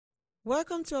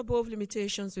Welcome to Above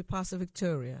Limitations with Pastor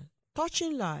Victoria,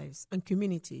 touching lives and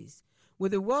communities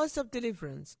with the words of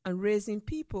deliverance and raising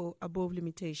people above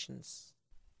limitations.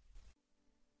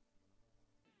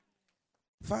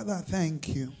 Father,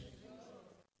 thank you.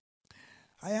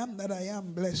 I am that I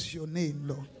am. Bless your name,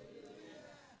 Lord.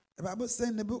 The Bible says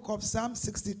in the book of Psalm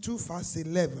 62, verse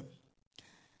 11, it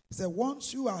says,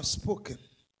 once you have spoken,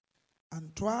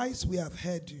 and twice we have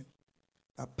heard you,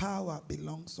 the power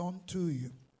belongs unto you.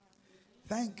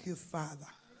 Thank you, Father.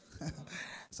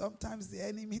 Sometimes the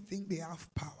enemy think they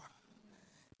have power.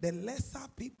 The lesser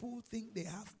people think they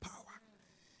have power.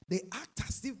 They act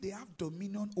as if they have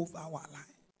dominion over our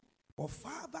life. But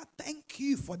Father, thank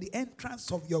you for the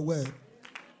entrance of your word.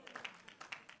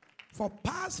 For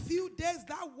past few days,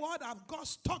 that word of God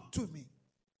stuck to me.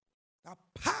 That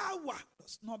power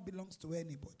does not belong to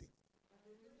anybody.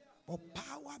 But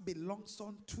power belongs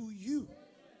unto you.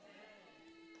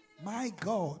 My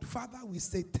God, Father, we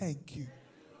say thank you.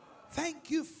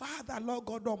 Thank you, Father, Lord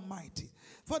God Almighty,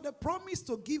 for the promise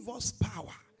to give us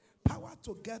power. Power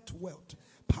to get wealth.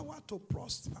 Power to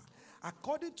prosper.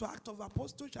 According to Acts of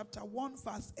Apostles chapter 1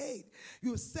 verse 8,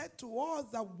 you said to us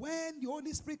that when the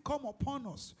Holy Spirit come upon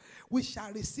us, we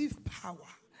shall receive power.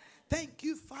 Thank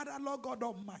you, Father, Lord God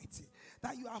Almighty,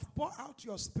 that you have poured out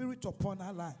your spirit upon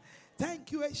our life.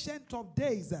 Thank you, Ancient of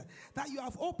Days, that you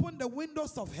have opened the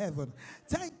windows of heaven.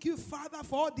 Thank you, Father,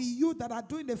 for all the youth that are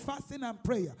doing the fasting and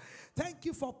prayer. Thank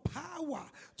you for power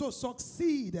to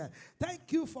succeed.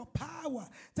 Thank you for power.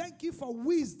 Thank you for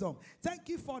wisdom. Thank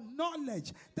you for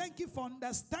knowledge. Thank you for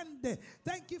understanding.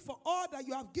 Thank you for all that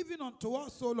you have given unto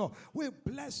us, O Lord. We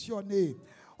bless your name.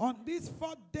 On this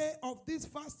fourth day of this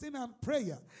fasting and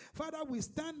prayer, Father, we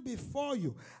stand before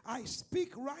you. I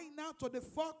speak right now to the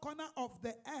four corners of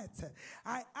the earth.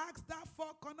 I ask that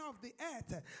four corners of the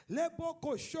earth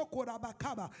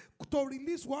to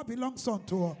release what belongs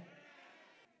unto us.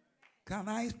 Can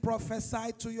I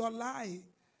prophesy to your life?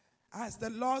 As the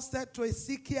Lord said to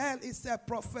Ezekiel, he said,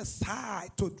 prophesy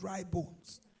to dry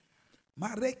bones.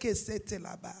 After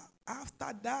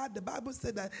that, the Bible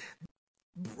said that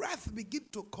breath began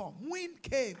to come. Wind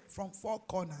came from four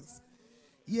corners.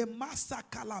 Everything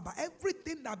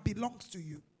that belongs to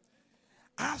you.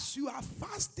 As you are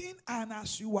fasting and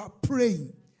as you are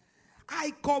praying,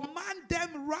 I command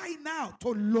them right now to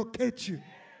locate you.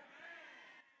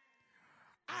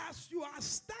 As you are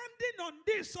standing on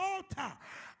this altar,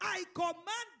 I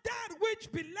command that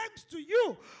which belongs to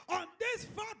you on this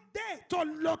fourth day to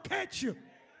locate you.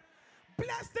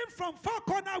 Blessing from four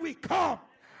corners will come.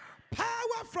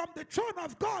 Power from the throne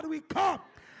of God will come.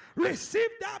 Receive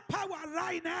that power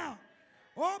right now.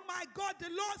 Oh my God, the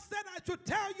Lord said I should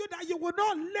tell you that you will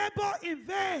not labor in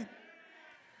vain.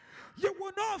 You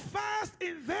will not fast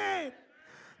in vain.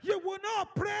 You will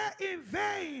not pray in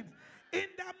vain. In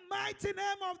the mighty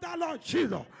name of the Lord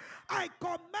Jesus, I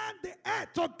command the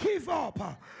earth to give up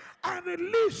and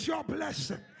release your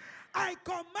blessing. I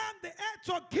command the earth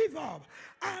to give up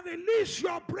and release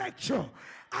your breakthrough.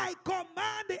 I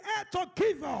command the earth to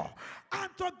give up and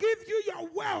to give you your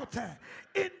wealth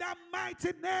in the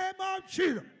mighty name of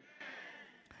Jesus.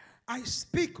 I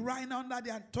speak right now under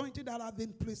the anointing that have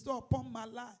been placed upon my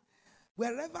life.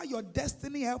 Wherever your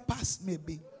destiny helpers may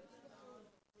be.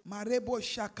 Marebo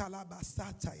shakalaba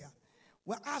sataya.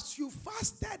 Well, as you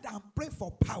fasted and pray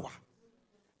for power,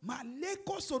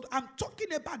 I'm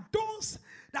talking about those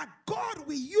that God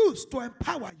will use to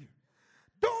empower you.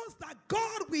 Those that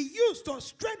God will use to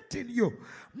strengthen you.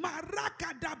 Those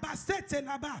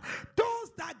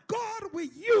that God will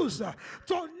use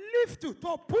to lift you,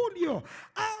 to pull you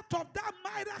out of that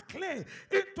miry clay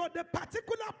into the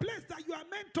particular place that you are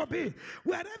meant to be.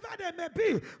 Wherever they may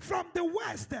be, from the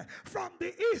west, from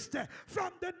the east,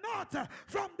 from the north,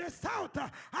 from the south,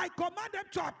 I command them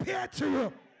to appear to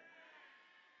you.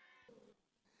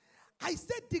 I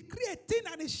said, decree a thing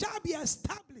and it shall be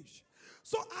established.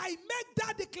 So I make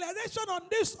that declaration on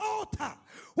this altar.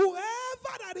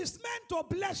 Whoever that is meant to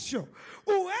bless you,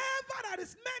 whoever that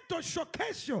is meant to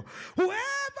showcase you, whoever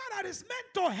that is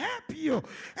meant to help you,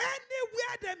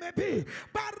 anywhere they may be,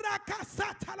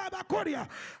 Barakasatalabakoria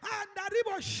and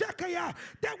Aribo Shekaya,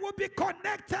 they will be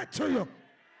connected to you.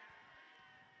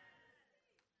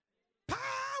 Power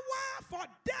for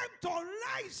them to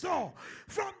rise up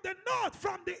from the north,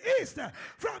 from the east,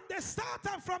 from the south,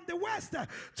 and from the west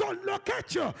to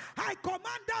locate you. I command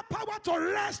that power to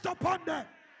rest upon them.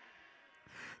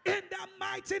 In the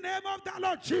mighty name of the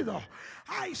Lord Jesus,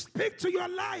 I speak to your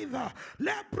life.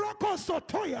 Lebroko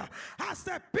Sotoya, as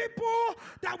the people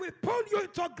that will pull you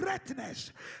into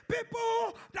greatness,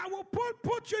 people that will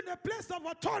put you in a place of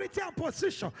authority and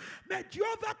position. May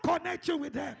Jehovah connect you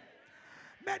with them.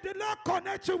 May the Lord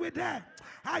connect you with them.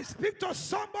 I speak to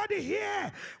somebody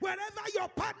here. Wherever your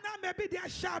partner may be, there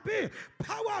shall be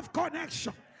power of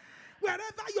connection.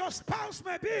 Wherever your spouse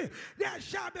may be, there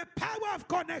shall be power of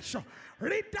connection.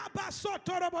 Ridaba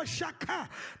sotorobo shaka,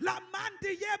 la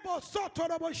mandiyebo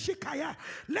sotorobo shikaya,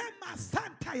 lema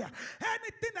santaya.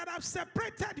 Anything that have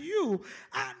separated you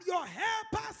and your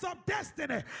helpers of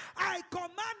destiny, I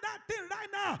command that thing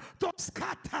right now to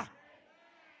scatter.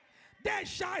 They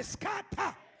shall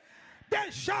scatter. They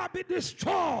shall be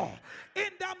destroyed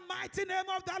in the mighty name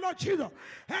of the Lord Jesus.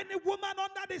 Any woman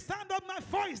under the sound of my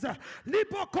voice,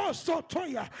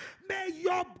 may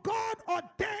your God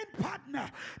ordained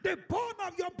partner, the bone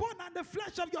of your bone and the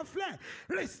flesh of your flesh,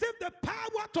 receive the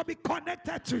power to be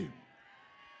connected to you.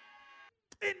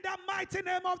 In the mighty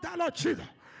name of the Lord Jesus.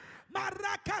 May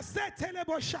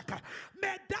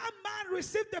that man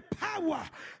receive the power.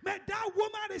 May that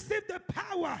woman receive the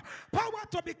power. Power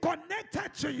to be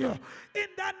connected to you. In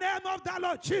the name of the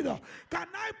Lord Jesus. Can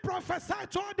I prophesy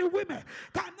to all the women?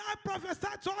 Can I prophesy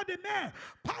to all the men?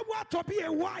 Power to be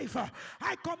a wife.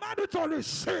 I command you to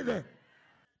receive it.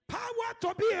 Power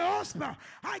to be a husband.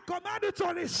 I command you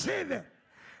to receive it.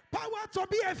 Power to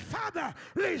be a father.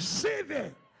 Receive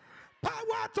it.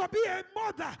 Power to be a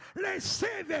mother,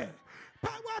 receive it.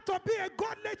 Power to be a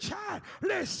godly child,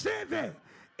 receive it.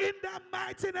 In the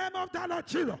mighty name of the Lord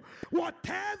Jesus.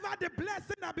 Whatever the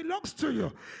blessing that belongs to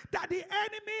you, that the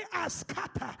enemy has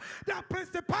scattered, the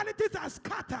principalities are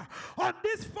scattered on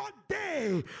this fourth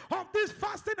day of this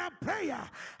fasting and prayer,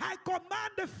 I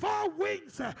command the four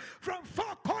winds from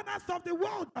four corners of the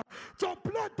world to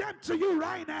blow them to you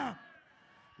right now.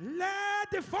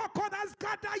 Let the four corners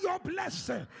gather your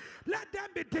blessing. Let them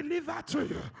be delivered to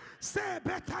you. Say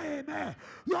better amen.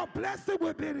 Your blessing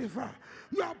will be delivered.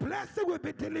 Your blessing will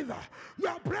be delivered.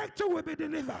 Your breakthrough will be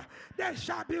delivered. They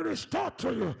shall be restored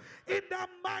to you. In the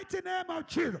mighty name of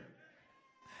Jesus.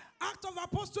 Acts of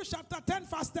Apostles chapter 10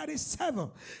 verse 37.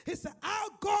 He said, our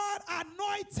God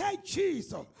anointed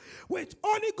Jesus with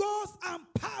Holy Ghost and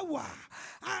power,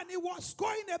 and he was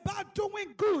going about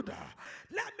doing good.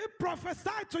 Let me prophesy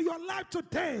to your life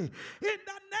today in the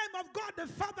name of God the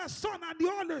Father, Son, and the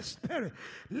Holy Spirit.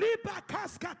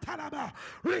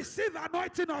 Receive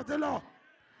anointing of the Lord.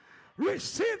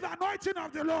 Receive anointing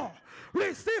of the Lord.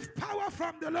 Receive power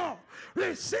from the Lord.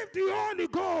 Receive the Holy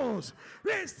Ghost.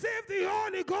 Receive the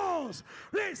Holy Ghost.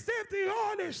 Receive the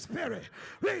Holy Spirit.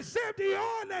 Receive the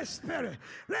Holy Spirit.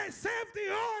 Receive the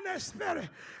Holy Spirit.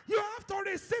 You have to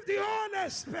receive the Holy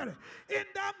Spirit in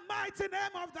the mighty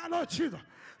name of the Lord Jesus.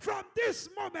 From this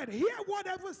moment, hear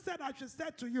whatever said I should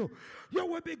say to you. You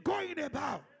will be going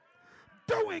about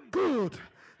doing good.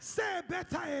 Say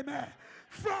better amen.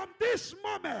 From this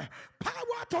moment,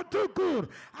 power to do good,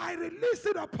 I release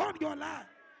it upon your life.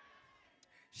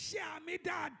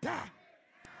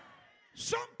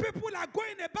 Some people are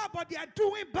going about, but they are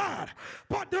doing bad.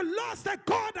 But the Lord said,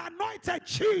 God anointed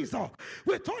Jesus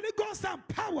with Holy Ghost and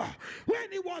power. When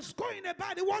he was going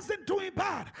about, he wasn't doing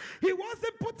bad. He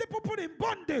wasn't putting people in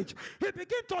bondage. He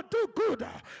began to do good.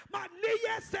 By the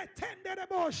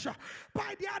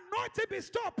anointing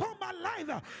bestowed upon my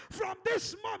life, from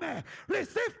this moment,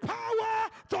 receive power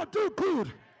to do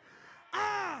good.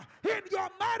 In your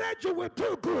marriage, you will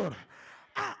do good.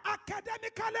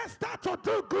 Academically, start to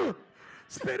do good.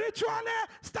 Spiritually,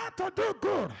 start to do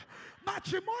good.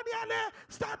 Matrimonially,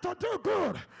 start to do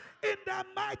good. In the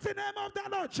mighty name of the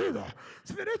Lord Jesus.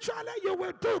 Spiritually, you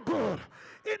will do good.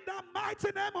 In the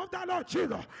mighty name of the Lord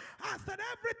Jesus. I said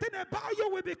everything about you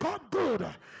will become good.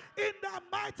 In the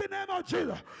mighty name of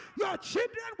Jesus. Your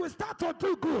children will start to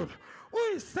do good. Who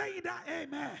is saying that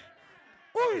amen?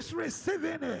 Who is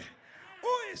receiving it?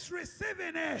 Who is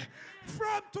receiving it?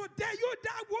 From today, you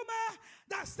that woman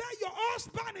that said your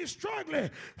husband is struggling,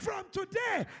 from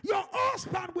today, your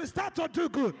husband will start to do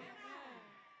good.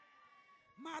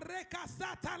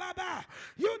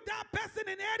 You that person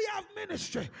in area of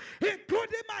ministry,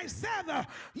 including myself,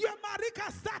 your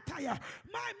Marika Satire,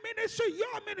 my ministry,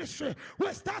 your ministry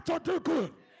will start to do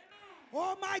good.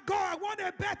 Oh my God, I want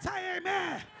a better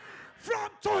amen. From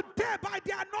today, by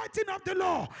the anointing of the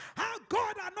Lord, how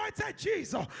God anointed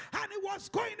Jesus and he was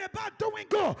going about doing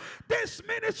good, this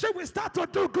ministry will start to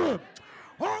do good.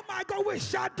 Oh my God, we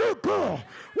shall do good.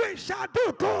 We shall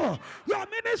do good. Your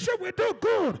ministry will do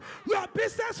good. Your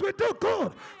business will do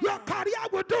good. Your career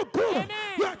will do good. Amen.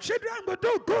 Your children will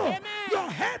do good. Amen. Your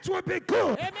health will be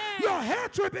good. Amen. Your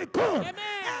health will be good. Amen.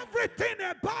 Everything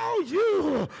about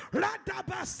you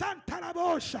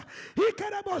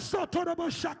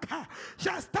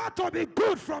shall start to be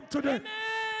good from today.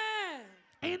 Amen.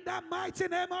 In the mighty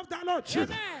name of the Lord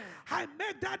Jesus. Amen. I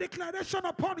make that declaration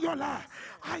upon your life.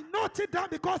 I note it down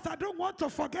because I don't want to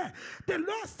forget. The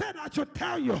Lord said I should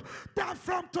tell you that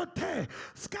from today,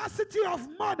 scarcity of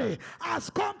money has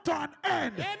come to an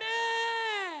end.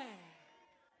 Amen.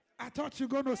 I thought you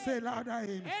were going to say louder.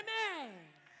 Amen. Amen.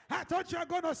 I thought you were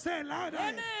going to say louder.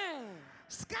 Amen.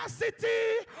 Scarcity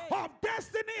of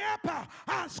destiny helper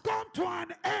has come to an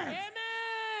end. Amen.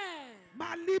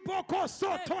 Maliboko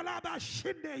sotolaba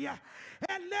shindeya.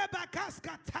 Eleba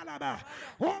kaska talaba.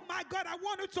 Oh my God, I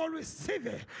want you to receive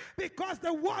it because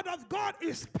the word of God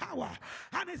is power.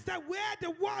 And it's that where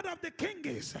the word of the king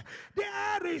is,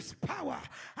 there is power.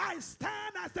 I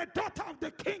stand as the daughter of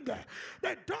the king.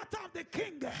 The daughter of the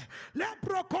king.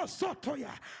 Lebroko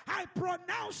sotoya. I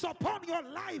pronounce upon your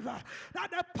life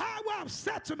that the power of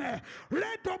settlement,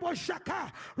 Redobo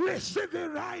Shaka, receive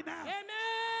it right now. Amen.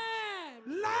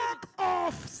 Lack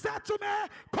of settlement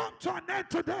come to an end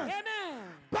today. Amen.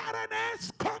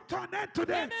 Barrenness come to an end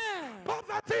today. Amen.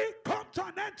 Poverty come to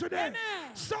an end today.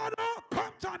 Amen. Sorrow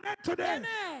come to an end today.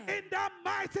 Amen. In the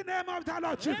mighty name of the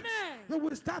Lord Jesus, Amen. we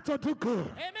will start to do good.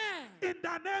 Amen. In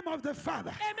the name of the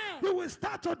Father, Amen. we will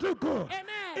start to do good.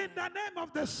 Amen. In the name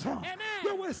of the Son, Amen.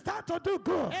 we will start to do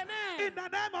good. Amen. In the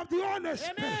name of the Holy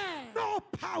Spirit, Amen. no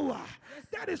power.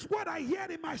 That is what I hear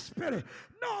in my spirit.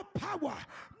 No power,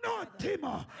 no demon,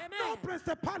 no Amen.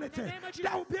 principality In the name of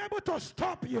that will be able to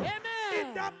stop you. Amen.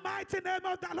 In the mighty name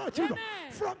of the Lord Jesus.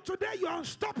 Amen. From today, you are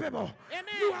unstoppable. Amen.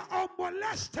 You are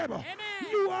unmolestable.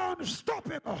 Amen. You are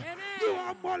unstoppable. Amen. You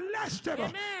are molestable.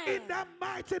 Amen. In the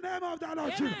mighty name of the Lord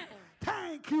Amen. Jesus.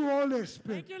 Thank you, Holy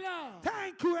Spirit. Thank you, Lord.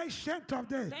 Thank you, Ancient of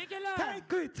Days. Thank you, Lord.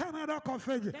 Thank you, Eternal Rock of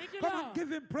Ages. Thank you, Come Lord. on,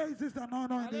 give him praises and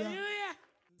honor in the air. Hallelujah.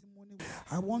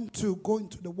 I want to go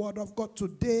into the Word of God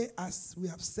today, as we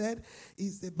have said,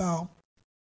 is about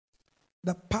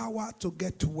the power to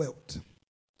get wealth.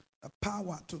 The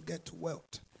power to get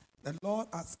wealth. The Lord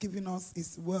has given us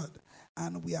His Word,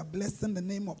 and we are blessing the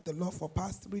name of the Lord. For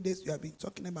past 3 days, we have been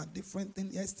talking about different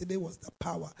things. Yesterday was the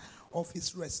power of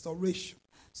His restoration.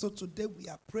 So today we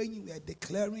are praying, we are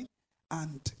declaring,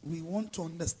 and we want to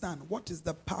understand what is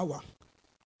the power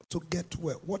to get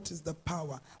well. What is the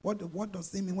power? What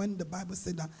does it mean when the Bible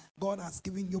said that God has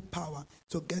given you power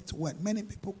to get well? Many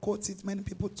people quote it, many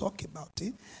people talk about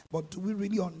it, but do we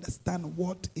really understand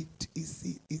what it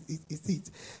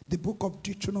is? The book of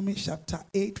Deuteronomy chapter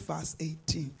 8 verse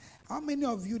 18. How many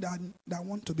of you that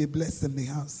want to be blessed in the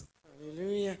house?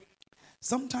 Hallelujah.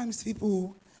 Sometimes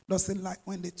people doesn't like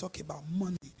when they talk about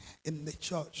money in the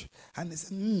church, and they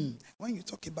say, when you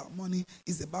talk about money,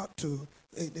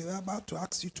 they're about to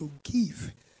ask you to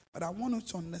give. But I want you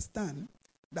to understand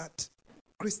that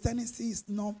Christianity is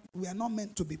not, we are not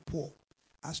meant to be poor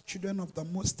as children of the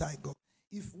Most High God.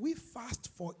 If we fast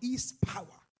for His power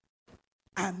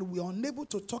and we are unable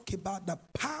to talk about the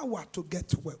power to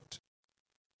get wealth,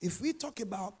 if we talk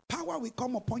about power will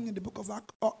come upon you in the book of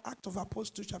Acts of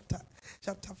Apostles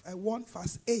chapter 1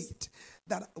 verse 8,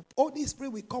 that Holy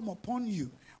Spirit will come upon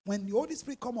you. When the Holy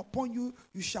Spirit come upon you,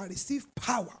 you shall receive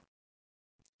power.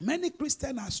 Many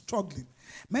Christians are struggling.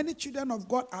 Many children of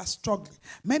God are struggling.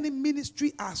 Many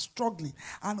ministries are struggling.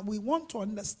 And we want to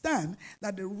understand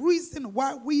that the reason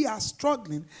why we are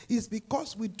struggling is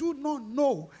because we do not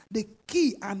know the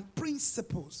key and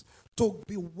principles to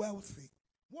be wealthy.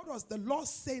 What does the Lord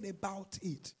say about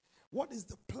it? What is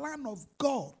the plan of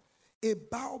God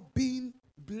about being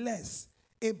blessed?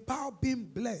 About being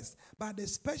blessed by the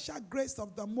special grace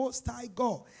of the Most High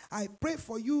God. I pray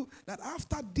for you that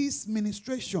after this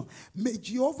ministration, may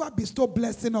Jehovah bestow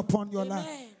blessing upon your life.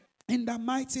 In the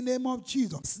mighty name of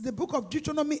Jesus. The book of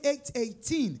Deuteronomy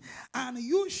 8:18. And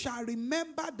you shall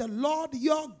remember the Lord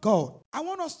your God. I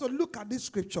want us to look at this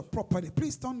scripture properly.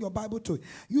 Please turn your Bible to it.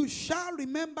 You shall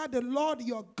remember the Lord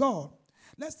your God.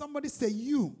 Let somebody say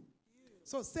you.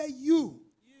 So say you.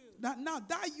 Now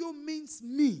that you means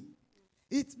me.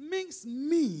 It means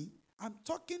me. I'm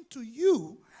talking to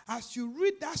you. As you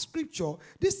read that scripture,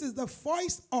 this is the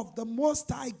voice of the Most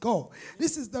High God.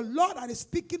 This is the Lord that is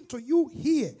speaking to you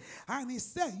here. And He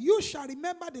said, you shall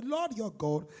remember the Lord your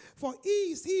God, for He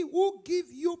is He who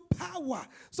gives you power.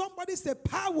 Somebody say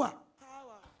power.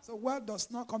 So wealth does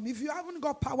not come. If you haven't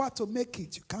got power to make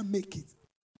it, you can't make it.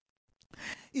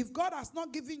 If God has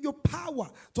not given you power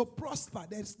to prosper,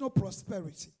 there is no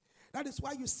prosperity. That is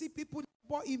why you see people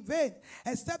labor in vain,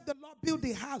 except the Lord build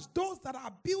the house. Those that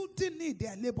are building it, they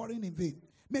are laboring in vain.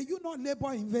 May you not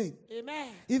labor in vain. Amen.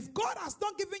 If God has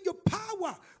not given you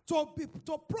power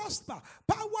to prosper,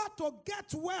 power to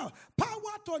get well,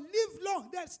 power to live long,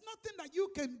 there's nothing that you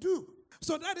can do.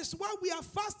 So that is why we are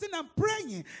fasting and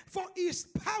praying for his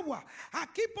power. I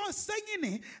keep on saying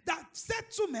it, that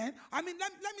settlement, let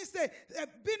me say,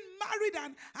 being married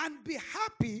and be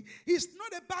happy is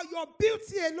not about your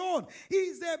beauty alone. It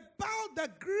is about the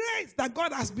grace that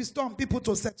God has bestowed on people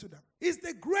to settle them. It's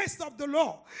the grace of the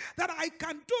Lord that I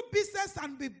can do business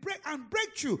and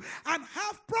breakthrough and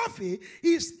have profit.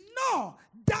 Is not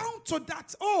down to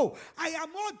that, I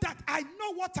am all that, I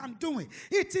know what I'm doing.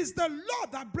 It is the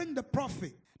Lord that brings the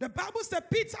profit. The Bible said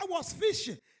Peter was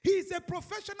fishing. He is a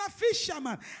professional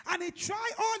fisherman and he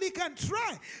tried all he can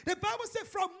try. The Bible said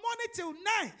from morning till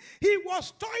night, he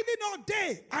was toiling all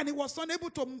day and he was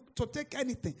unable to take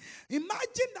anything.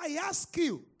 Imagine that he has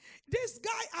skill. This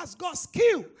guy has got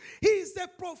skill. He is a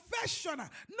professional,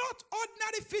 not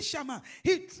ordinary fisherman.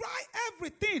 He tried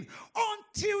everything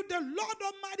until the Lord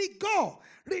Almighty God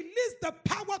released the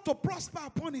power to prosper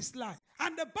upon his life.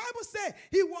 And the Bible says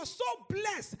he was so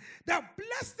blessed, the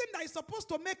blessing that he's supposed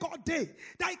to make all day,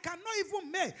 that he cannot even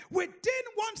make. Within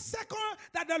 1 second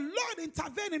that the Lord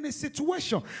intervened in his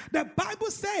situation, the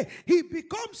Bible says he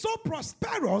becomes so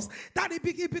prosperous that he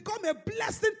becomes a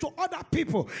blessing to other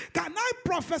people. Can I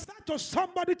prophesy to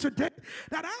somebody today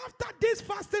that after this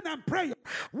fasting and prayer,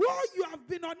 what you have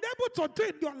been unable to do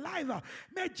in your life,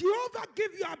 may Jehovah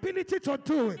give you ability to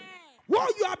do it.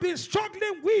 What you have been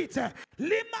struggling with,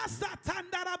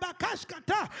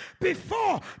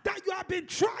 before that you have been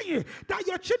trying, that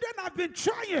your children have been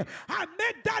trying, I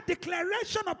make that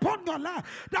declaration upon your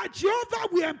life that Jehovah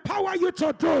will empower you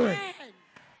to do it.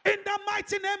 In the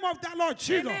mighty name of the Lord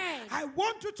Jesus, Amen. I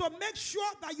want you to make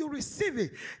sure that you receive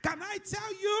it. Can I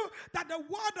tell you that the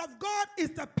word of God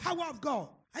is the power of God?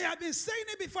 I have been saying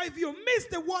it before. If you miss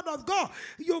the word of God,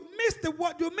 you miss the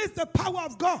word, you miss the power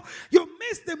of God, you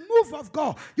miss the move of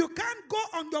God. You can't go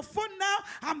on your phone now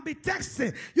and be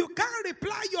texting. You can't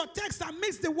reply your text and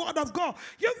miss the word of God.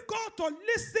 You've got to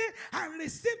listen and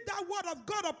receive that word of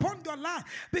God upon your life,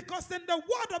 because in the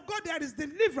word of God there is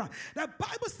deliverance. The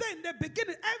Bible says in the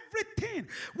beginning everything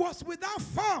was without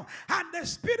form, and the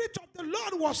Spirit of the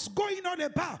Lord was going on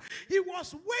about. He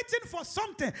was waiting for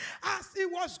something. As he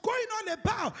was going on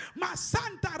about,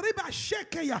 Masanta Riba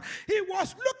Shekeya, he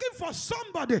was looking for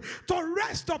somebody to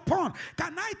rest upon.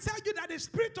 Can I tell you that the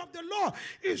Spirit of the Lord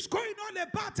is going on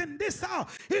about in this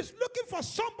house? He's looking for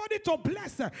somebody to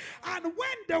bless her. And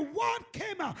when the word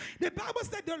came out, the Bible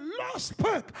said the Lord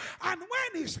spoke. And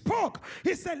when he spoke,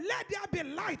 he said, let there be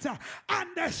light.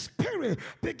 And the Spirit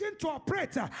began to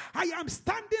operate. I am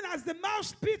standing as the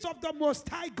mouthpiece of the Most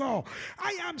High God.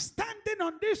 I am standing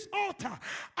on this altar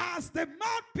as the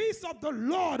mouthpiece of the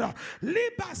Lord. I'm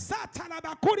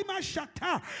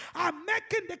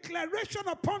making declaration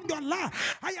upon your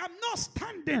life. I am not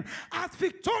standing as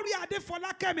Victoria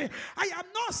Adefolakemi. I am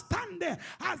not standing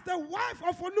as the wife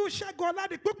of Olusegun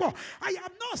Oladipupo. I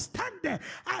am not standing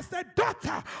as the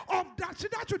daughter of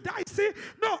Dachida Chudaisi.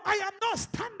 No, I am not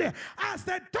standing as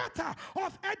the daughter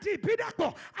of Eddie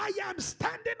Bidako. I am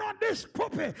standing on this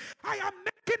pulpit. I am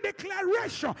making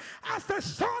declaration as the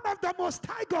son of the Most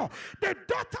High God, the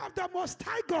daughter of the Most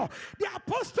High God, the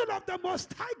apostle of the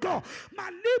Most High God.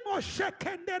 Malimo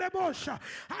shekenderebosha.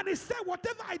 And he said,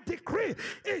 whatever I decree,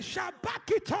 it shall back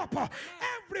it up.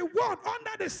 Everyone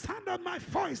under the sound of my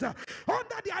voice,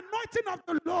 under the anointing of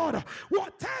the Lord,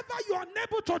 whatever you are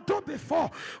unable to do before,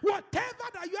 whatever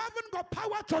that you haven't got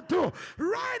power to do,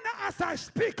 right now as I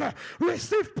speak,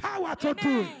 receive power to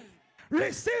do it.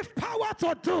 Receive power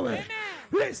to do it. Amen.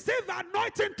 Receive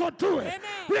anointing to do it. Amen.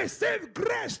 Receive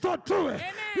grace to do it.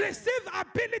 Amen. Receive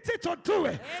ability to do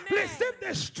it. Amen. Receive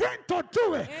the strength to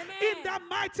do it. Amen. In the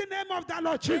mighty name of the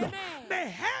Lord Jesus. Amen. May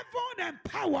heaven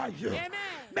empower you. Amen.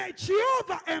 May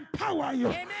Jehovah empower you.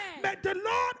 Amen. May the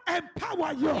Lord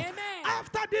empower you. Amen.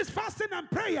 After this fasting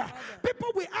and prayer,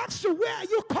 people will ask you, where are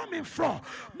you coming from?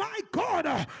 My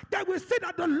God, they will see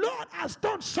that the Lord has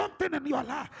done something in your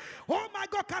life. Oh my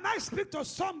God, can I speak to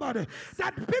somebody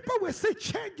that people will see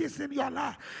changes in your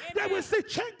life? Amen. They will see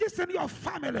changes in your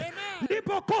family. I don't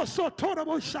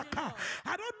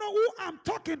know who I'm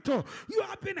talking to. You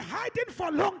have been hiding for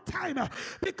a long time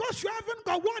because you haven't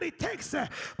got what it takes.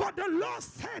 But the Lord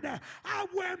said, I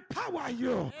will empower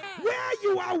you. Amen. Where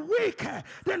you are weak,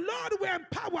 the Lord will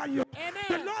empower you. Amen.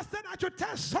 The Lord said I should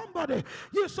tell somebody,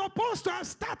 you're supposed to have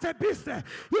started a business.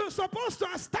 You're supposed to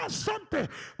have started something.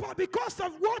 But because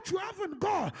of what you haven't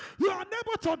got, you are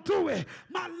unable to do it.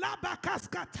 I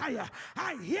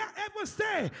hear ever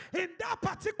say, in that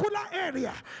particular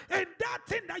area, in that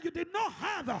thing that you did not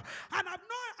have, and have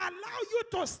not allowed you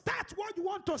to start what you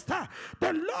want to start,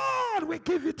 the Lord will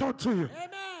give it unto you.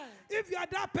 Amen. If you are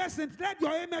that person, let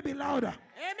your amen be louder.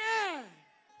 Amen.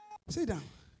 Sit down.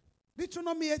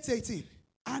 Deuteronomy 8:18.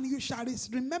 And you shall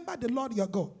remember the Lord your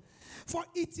God. For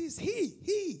it is He,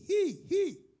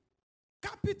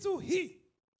 capital He.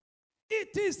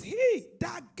 It is He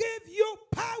that gave you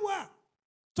power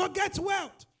to get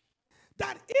wealth,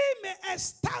 that He may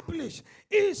establish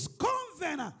His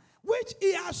covenant, which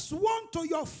He has sworn to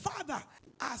your father,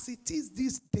 as it is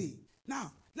this day.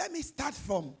 Now, let me start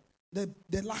from the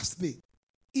last bit.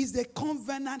 Is a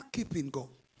covenant keeping God.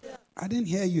 I didn't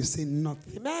hear you say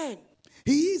nothing. Amen.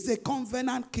 He is a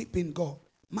covenant keeping God.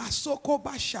 Masoko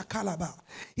ba shakalaba.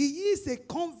 He is a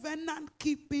covenant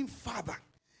keeping Father.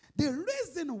 The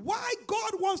reason why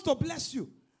God wants to bless you,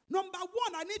 number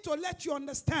one, I need to let you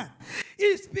understand,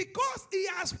 is because He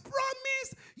has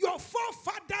promised your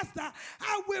forefathers that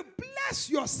I will bless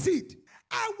your seed.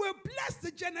 I will bless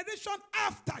the generation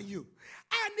after you.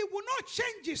 And He will not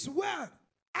change His word.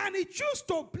 And He chooses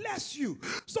to bless you.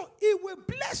 So He will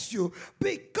bless you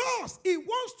because He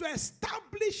wants to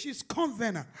establish His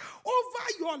covenant over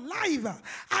your life.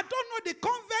 I don't know the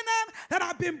covenant that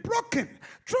have been broken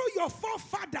through your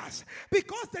forefathers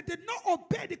because they did not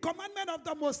obey the commandment of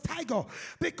the Most High God.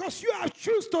 Because you have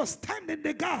chosen to stand in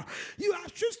the gap. You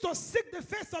have chosen to seek the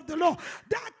face of the Lord.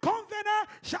 That covenant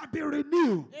shall be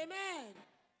renewed. Amen.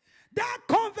 That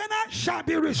covenant shall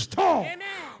be restored. Amen.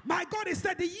 My God, He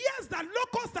said, the years that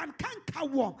locusts and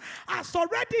cankerworm has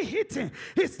already hit.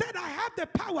 He said, I have the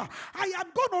power. I am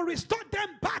going to restore them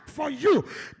back for you.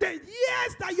 The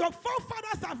years that your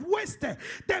forefathers have wasted,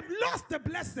 they've lost the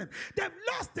blessing. They've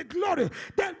lost the glory.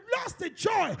 They've lost the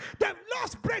joy. They've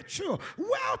lost breakthrough.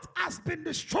 Wealth has been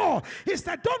destroyed. He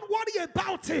said, don't worry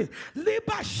about it.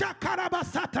 Liba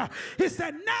shakarabasata. He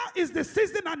said, now is the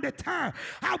season and the time.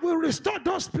 I will restore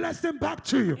those blessings back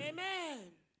to you. Amen.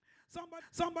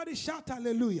 Somebody shout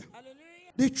hallelujah. Hallelujah.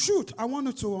 The truth, I want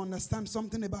you to understand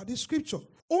something about this scripture.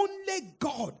 Only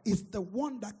God is the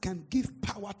one that can give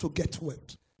power to get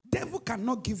wealth. Devil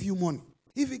cannot give you money.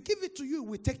 If he give it to you,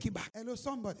 we take it back. Hello,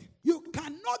 somebody. You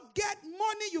cannot get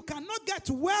money. You cannot get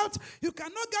wealth. You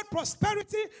cannot get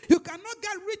prosperity. You cannot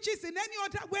get riches in any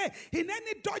other way, in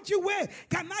any dodgy way.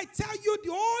 Can I tell you,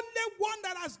 the only one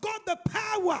that has got the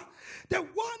power, the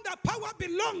one that power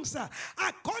belongs,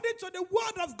 according to the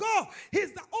word of God,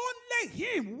 is the only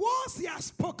Him. Once He has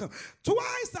spoken,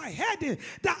 twice I heard it,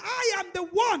 that I am the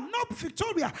one, not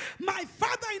Victoria. My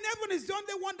Father in heaven is the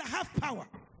only one that has power.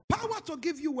 Power to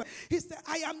give you wealth. He said,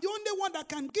 I am the only one that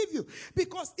can give you,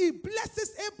 because He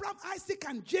blesses Abraham, Isaac,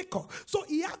 and Jacob. So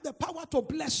He has the power to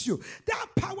bless you. That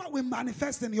power will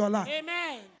manifest in your life.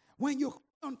 Amen. When you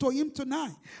cry unto Him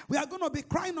tonight, we are going to be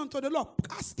crying unto the Lord,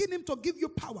 asking Him to give you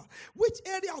power. Which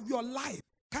area of your life?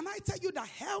 Can I tell you that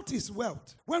health is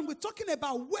wealth? When we're talking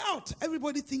about wealth,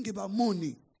 everybody think about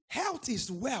money. Health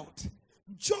is wealth.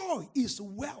 Joy is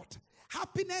wealth.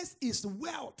 Happiness is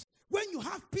wealth. When you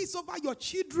have peace over your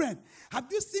children, have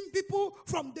you seen people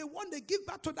from the one they give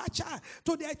back to that child,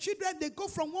 to their children, they go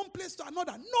from one place to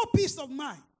another? No peace of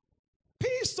mind.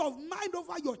 Peace of mind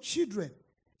over your children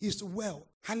is wealth.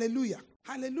 Hallelujah.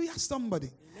 Hallelujah,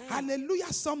 somebody. Amen.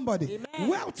 Hallelujah, somebody. Amen.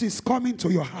 Wealth is coming to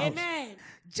your house. Amen.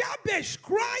 Jabez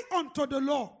cried unto the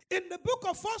Lord. In the book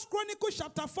of 1 Chronicles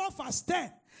chapter 4 verse 10,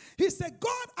 he said,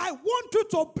 God, I want you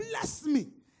to bless me.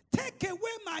 Take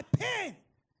away my pain.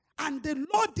 And the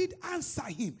Lord did answer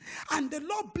him. And the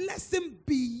Lord blessed him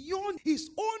beyond his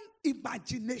own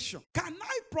imagination. Can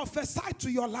I prophesy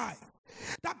to your life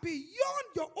that beyond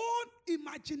your own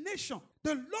imagination,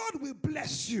 the Lord will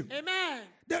bless you? Amen.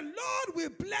 The Lord will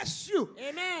bless you.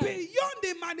 Amen. Beyond the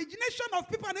imagination of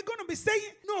people, and they're going to be saying,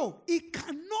 no, it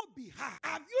cannot be her.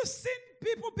 Have you seen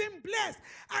people being blessed?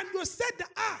 And you said,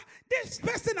 this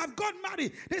person have got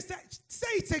married. They said, say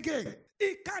it again.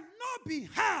 It cannot be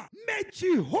her. May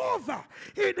Jehovah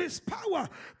in His power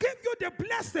give you the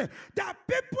blessing that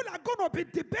people are going to be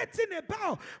debating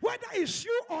about whether it's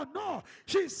you or not.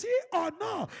 She's here or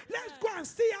not. Let's go and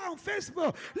see her on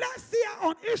Facebook. Let's see her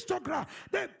on Instagram.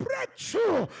 The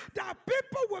breakthrough that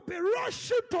people will be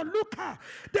rushing to look at.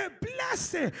 The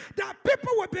blessing that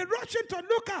people will be rushing to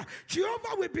look at.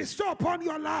 Jehovah will bestow upon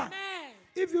your life. Amen.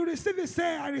 If you receive it,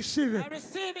 say, I receive it. I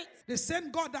receive it. The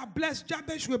same God that blessed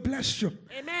Jabez will bless you.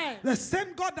 Amen. The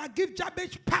same God that gives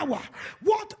Jabez power.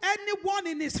 What anyone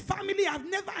in his family have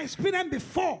never experienced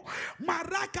before.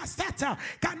 Maraka Sata.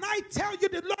 Can I tell you,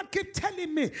 the Lord keep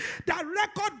telling me that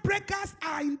record breakers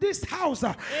are in this house.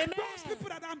 Amen. Those people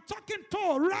that I'm talking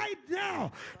to right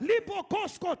now. Libo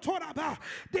Kosko Toraba.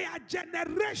 They are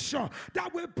generation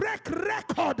that will break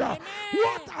record. Amen.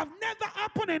 What have never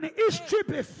happened in history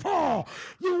before.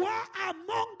 You are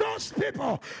among those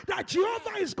people that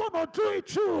Jehovah is going to do it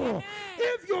too.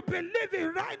 If you believe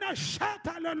it right now, shout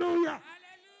hallelujah. Hallelujah.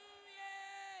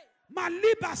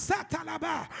 Maliba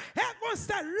Satalaba. Heaven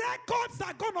said records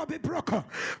are going to be broken.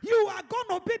 You are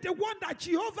going to be the one that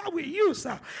Jehovah will use.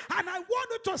 And I want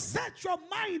you to set your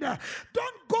mind.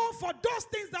 Don't go for those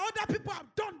things that other people have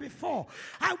done before.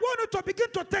 I want you to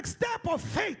begin to take step of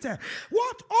faith.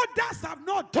 What others have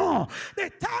not done.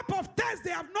 The type of test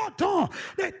they have not done.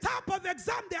 The type of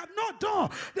exam they have not done.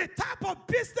 The type of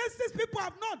businesses people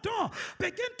have not done.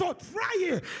 Begin to try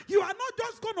it. You are not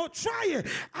just going to try it.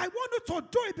 I want you to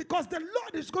do it because the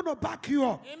Lord is going to back you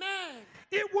up. Amen.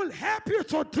 It will help you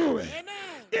to do it. Amen.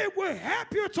 It will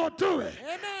help you to do it.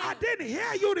 Amen. I didn't hear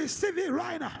you receive it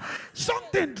right now.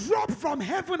 Something dropped from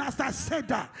heaven as I said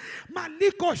that.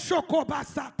 Maliko shoko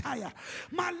basataya.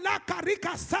 Malaka rika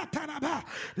satanaba.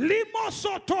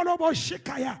 Limoso tolobo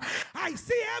shikaya. I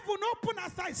see heaven open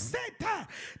as I said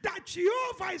that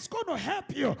Jehovah is going to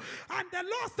help you. And the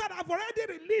Lord said, I've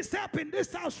already released help in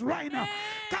this house right now.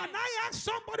 Can I ask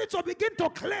somebody to begin to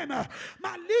claim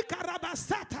Malika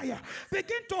rabasataya?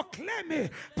 Begin to claim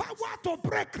it. Power to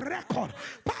break record.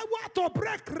 Power to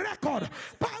break record.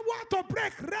 Power to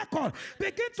break record.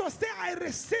 Begin to say, I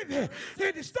receive it.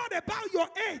 It is not about your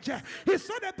age. It's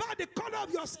not about the color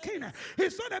of your skin.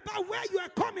 It's not about where you are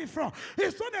coming from.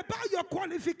 It's not about your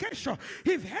qualification.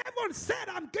 If heaven said,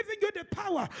 I'm giving you the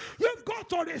power, you've got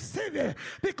to receive it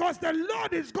because the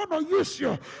Lord is going to use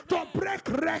you to break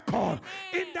record.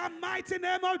 In the mighty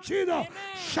name of Jesus.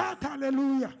 Shout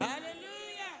hallelujah. Hallelujah.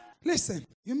 Listen,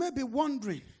 you may be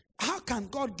wondering, how can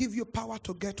God give you power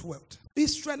to get wealth?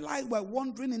 Israelites were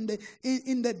wandering in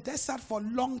the desert for a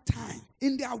long time,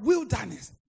 in their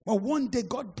wilderness. But one day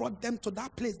God brought them to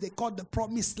that place they called the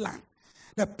promised land.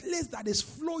 The place that is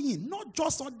flowing, not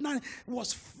just ordinary, it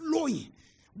was flowing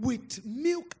with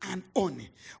milk and honey,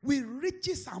 with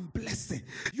riches and blessing.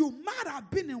 You might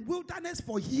have been in wilderness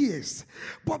for years,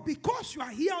 but because you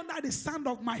are here under the sound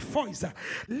of my voice,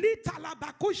 because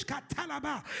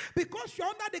you're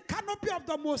under the canopy of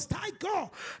the Most High God,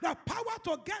 the power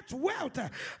to get wealth,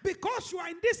 because you are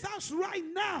in this house right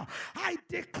now, I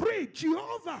decree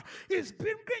Jehovah is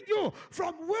bringing you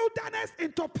from wilderness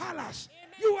into palace. Amen.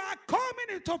 You are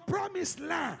coming into promised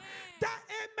land. Amen. That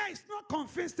amen is not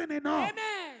convincing enough.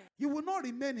 Amen. You will not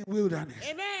remain in wilderness.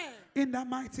 Amen. In the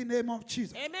mighty name of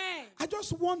Jesus. Amen. I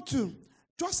just want to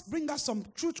bring us some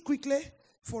truth quickly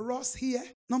for us here.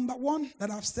 Number one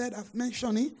that I've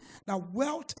mentioned it, that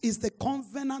wealth is the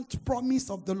covenant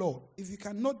promise of the Lord. If you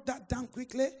can note that down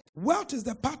quickly, wealth is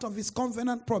the part of his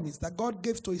covenant promise that God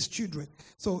gave to his children.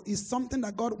 So it's something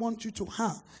that God wants you to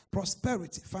have.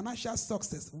 Prosperity, financial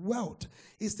success, wealth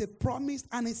is a promise,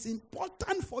 and it's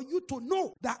important for you to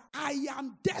know that I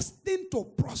am destined to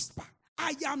prosper.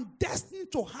 I am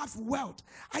destined to have wealth.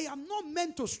 I am not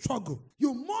meant to struggle.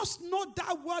 You must know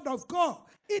that word of God.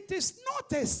 It is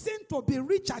not a sin to be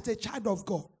rich as a child of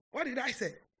God. What did I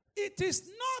say? It is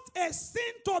not a sin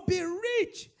to be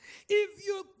rich. If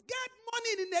you get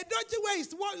money in a dodgy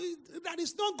way, that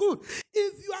is not good.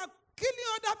 If you are killing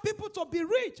other people to be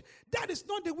rich, that is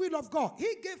not the will of God.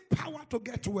 He gave power to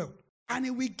get wealth. And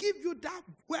he will give you that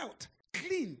wealth,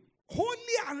 clean, holy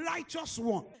and righteous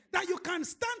one, that you can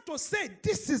stand to say,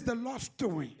 this is the Lord's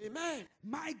doing. Amen.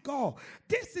 My God,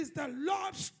 this is the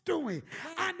Lord's doing.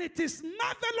 Amen. And it is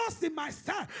marvelous in my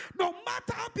sight. No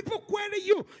matter how people query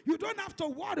you, you don't have to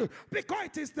worry because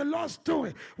it is the Lord's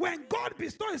doing. When God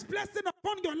bestows his blessing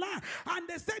upon your life and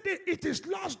they say that it is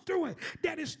Lord's doing,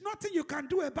 there is nothing you can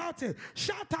do about it.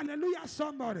 Shout hallelujah,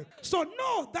 somebody. So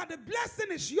know that the blessing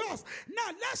is yours.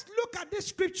 Now let's look at this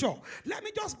scripture. Let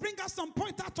me just bring us some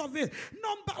point out of it.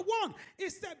 Number one,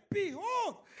 it said,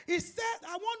 behold, he said,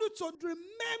 I want you to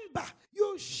remember.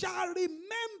 You shall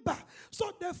remember.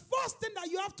 So the first thing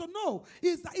that you have to know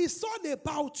is that it's all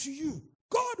about you.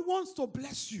 God wants to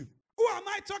bless you. Who am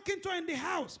I talking to in the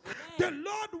house? The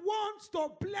Lord wants to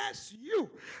bless you.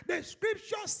 The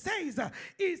scripture says,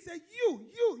 it's a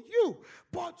you,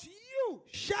 but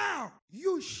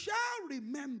you shall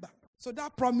remember. So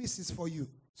that promise is for you.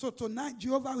 So tonight,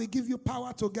 Jehovah will give you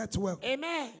power to get well.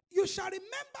 Amen. You shall remember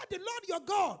the Lord your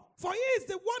God, for he is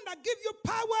the one that gives you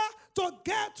power to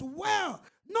get well.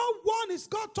 No one is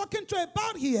God talking to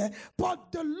about here,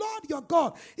 but the Lord your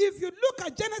God. If you look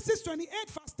at Genesis 28,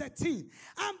 verse 13,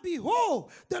 and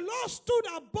behold, the Lord stood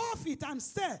above it and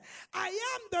said, I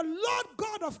am the Lord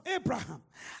God of Abraham,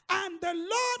 and the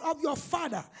Lord of your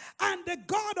father, and the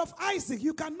God of Isaac.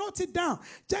 You can note it down.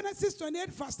 Genesis 28,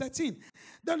 verse 13.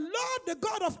 The Lord, the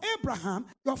God of Abraham,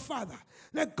 your father,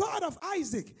 the God of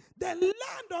Isaac, the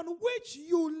land on which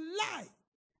you lie,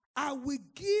 I will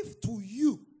give to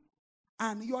you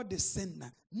and your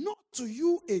descendant, not to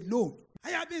you alone, I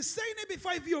have been saying it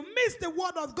before. If you miss the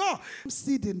word of God,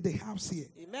 seed in the house here.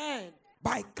 Amen.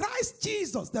 By Christ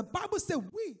Jesus, the Bible says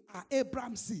we are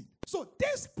Abraham's seed. So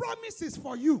this promise is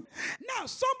for you. Now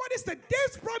somebody said,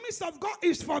 this promise of God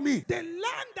is for me. The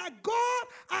land that God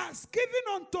has given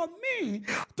unto me,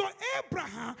 to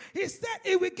Abraham, he said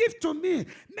he will give to me.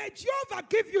 May Jehovah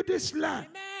give you this land.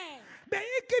 Amen. May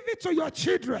he give it to your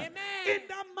children. Amen. In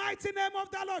the mighty name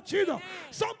of the Lord Jesus. Amen.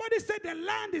 Somebody said the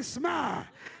land is mine.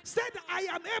 Said I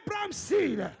am Abraham's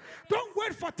seed. Don't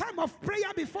wait for time of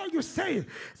prayer before you say it.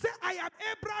 Say I am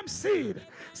Abraham's seed.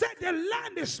 Say the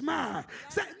land is mine.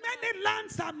 Say many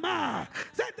lands are mine.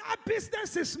 Say that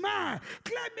business is mine.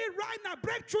 Claim me right now.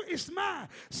 Breakthrough is mine.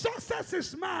 Success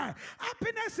is mine.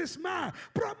 Happiness is mine.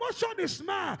 Promotion is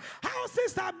mine.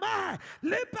 Houses are mine.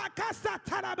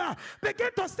 Begin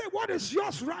to say what is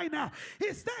yours right now.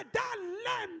 He said that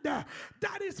land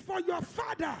that is for your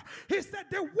father. He said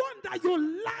the one that you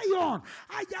lie on,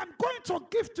 I am going to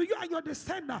give to you and your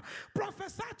descendant.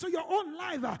 Prophesy to your own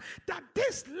life that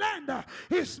this land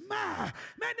is mine.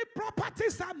 Many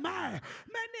properties are mine.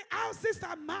 Many houses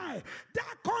are mine.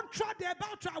 That contract they're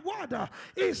about to award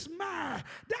is mine.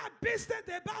 That business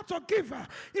they're about to give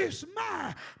is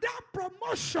mine. That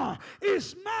promotion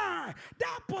is mine.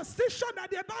 That position that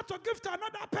they're about to give to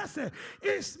another person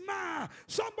is mine.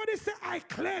 Somebody say, I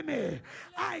claim it.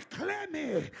 I claim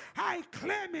it. I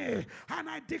claim it. And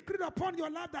I decree upon your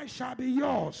life that it shall be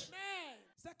yours. Amen.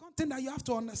 Second thing that you have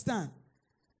to understand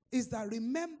is that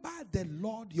remember the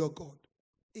Lord your God.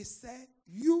 It said,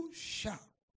 you shall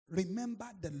remember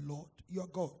the Lord your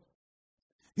God.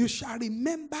 You shall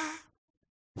remember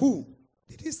who?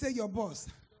 Did he say your boss?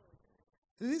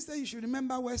 Did he say you should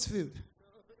remember Westfield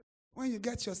when you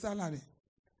get your salary?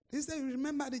 Did he say you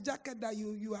remember the jacket that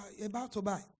you are about to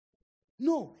buy?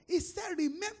 No. He said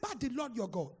remember the Lord your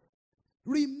God.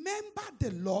 Remember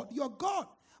the Lord your God.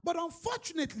 But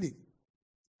unfortunately,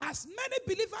 as many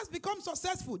believers become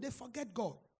successful, they forget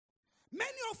God. Many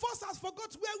of us have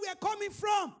forgot where we are coming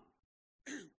from.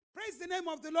 Praise the name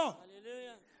of the Lord.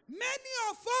 Hallelujah. Many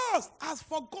of us have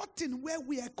forgotten where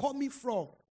we are coming from.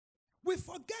 We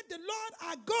forget the Lord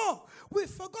our God. We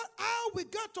forgot how we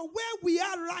got to where we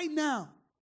are right now.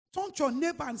 Turn to your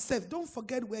neighbor and say, don't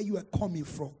forget where you are coming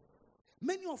from.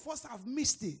 Many of us have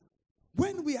missed it.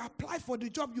 When we apply for the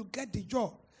job, you get the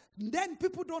job. Then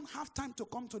people don't have time to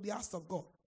come to the house of God.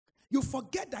 You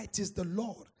forget that it is the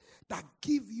Lord that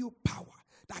give you power,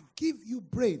 that give you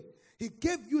brain. He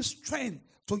gave you strength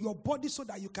to your body so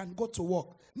that you can go to work.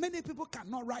 Many people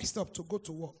cannot rise up to go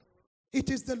to work. It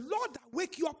is the Lord that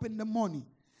wake you up in the morning.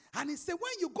 And he said,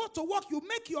 when you go to work, you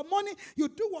make your money, you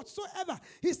do whatsoever.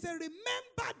 He said,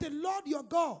 remember the Lord your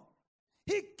God.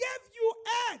 He gave you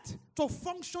earth to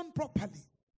function properly.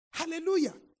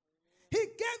 Hallelujah. He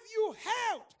gave you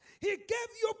health. He gave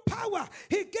you power.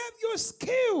 He gave you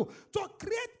skill to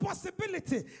create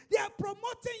possibility. They are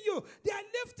promoting you. They are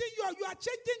lifting you. You are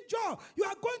changing job. You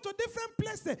are going to different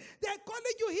places. They are calling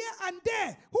you here and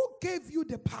there. Who gave you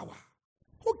the power?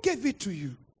 Who gave it to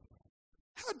you?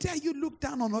 How dare you look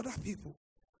down on other people?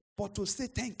 But to say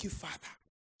thank you, Father.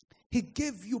 He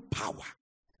gave you power.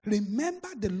 Remember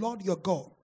the Lord your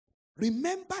God.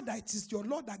 Remember that it is your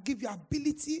Lord that gives you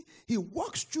ability. He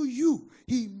works through you.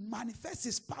 He manifests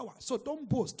his power. So don't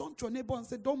boast. Turn to your neighbor and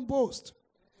say, don't boast.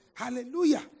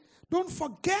 Hallelujah. Don't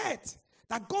forget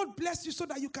that God bless you so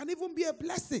that you can even be a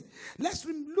blessing. Let's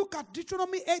look at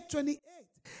Deuteronomy 8:28.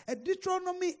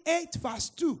 Deuteronomy 8 verse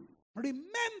 2.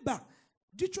 Remember,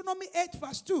 Deuteronomy 8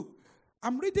 verse 2.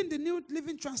 I'm reading the New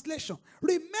Living Translation.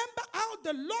 Remember how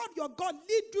the Lord your God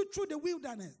led you through the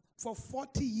wilderness for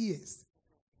 40 years.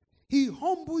 He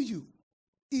humbled you.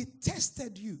 He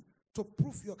tested you to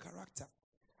prove your character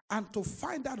and to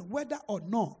find out whether or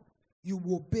not you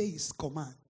will obey his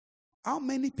command. How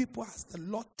many people has the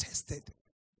Lord tested?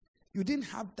 You didn't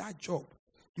have that job.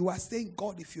 You are saying,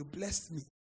 God, if you bless me,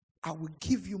 I will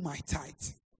give you my tithe.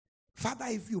 Father,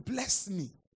 if you bless me,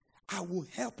 I will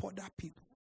help other people.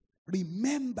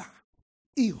 Remember,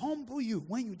 he humbled you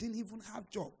when you didn't even have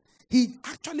job. He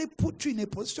actually put you in a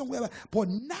position where, but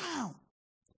now,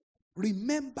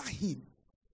 remember him.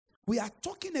 We are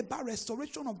talking about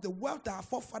restoration of the wealth that our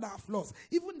forefathers have lost,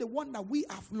 even the one that we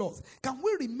have lost. Can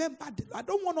we remember that? I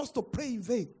don't want us to pray in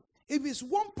vain. If it's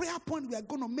one prayer point we are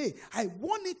going to make, I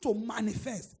want it to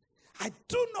manifest. I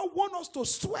do not want us to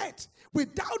sweat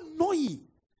without knowing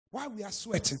why we are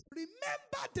sweating.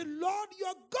 Remember the Lord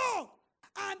your God.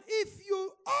 And if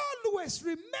you always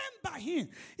remember him,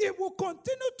 it will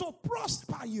continue to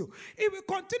prosper you. It will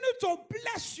continue to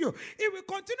bless you. It will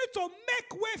continue to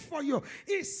make way for you.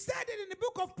 He said it in the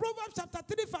book of Proverbs chapter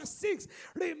 3 verse 6.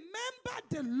 Remember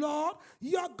the Lord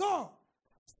your God.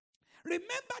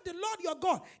 Remember the Lord your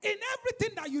God in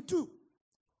everything that you do.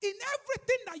 In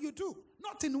everything that you do,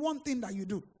 not in one thing that you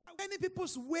do. Many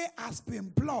people's way has been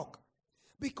blocked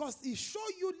because he show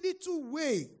you little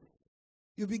way.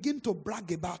 You begin to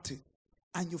brag about it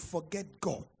and you forget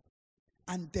God.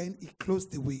 And then he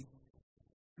closed the way.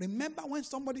 Remember when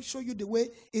somebody show you the way,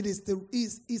 it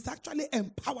is actually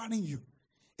empowering you.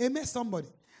 Amen, somebody.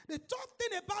 The tough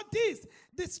thing about this,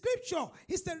 the scripture,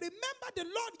 he said, remember the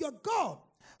Lord your God,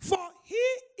 for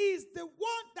he is the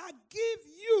one that give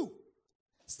you.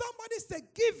 Somebody said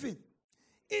giving.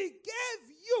 He gave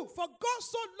you, for God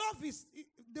so loved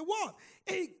the world,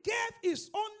 he gave his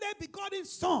only begotten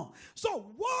son.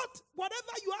 So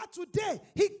whatever you are today,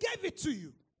 he gave it to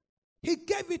you. He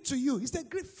gave it to you. It's a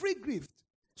free gift.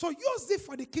 So use it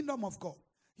for the kingdom of God.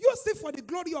 Use it for the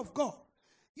glory of God.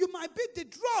 You might beat the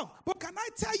drum, but can I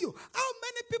tell you how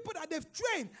many people that they've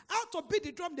trained how to beat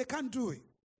the drum, they can't do it?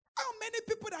 How many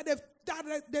people that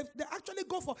they actually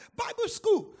go for Bible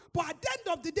school, but at the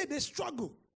end of the day, they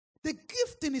struggle. The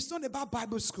gifting is not about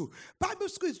Bible school. Bible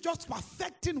school is just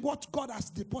perfecting what God has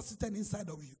deposited inside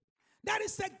of you. That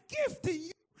is a gift in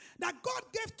you that God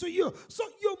gave to you. So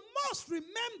you must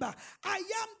remember, I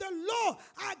am the Lord.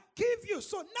 I give you.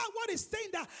 So now what is saying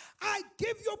that I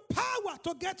give you power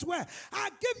to get where? I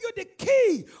give you the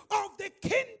key of the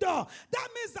kingdom. That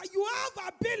means that you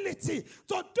have ability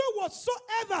to do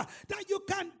whatsoever that you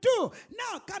can do.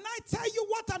 Now, can I tell you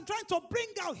what I'm trying to bring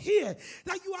out here?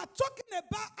 That you are talking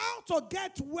about how to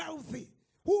get wealthy.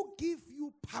 Who gives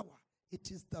you power?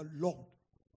 It is the Lord.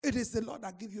 It is the Lord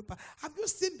that gives you power. Have you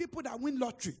seen people that win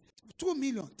lottery? 2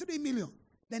 million, 3 million.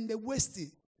 Then they waste it.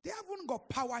 They haven't got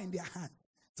power in their hand.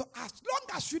 So as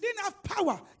long as you didn't have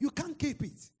power, you can't keep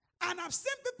it. And I've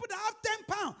seen people that have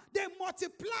 10 pounds. They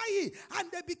multiply it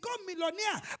and they become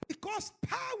millionaire because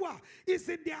power is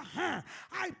in their hand.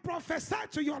 I prophesy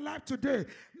to your life today.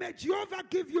 May Jehovah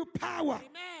give you power.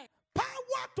 Amen.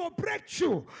 Power to break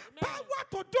through. Power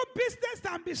to do business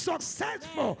and be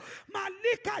successful.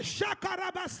 Malika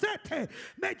Shakarabasete.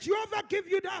 May Jehovah give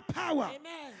you that power.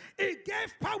 Amen. He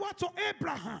gave power to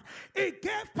Abraham. He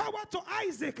gave power to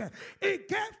Isaac. He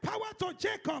gave power to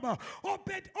Jacob.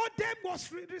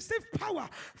 Obed-Odem received power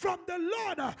from the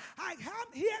Lord. I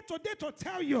am here today to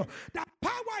tell you that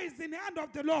power is in the hand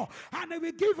of the Lord and it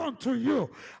will give unto you.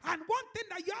 And one thing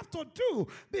that you have to do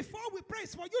before we pray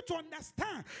is for you to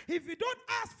understand. If you don't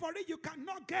ask for it, you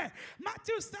cannot get.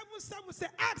 Matthew 7:7 says,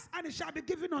 ask and it shall be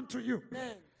given unto you.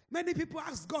 Amen. Many people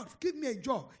ask God, give me a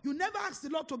job. You never ask the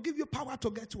Lord to give you power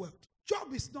to get wealth.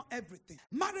 Job is not everything.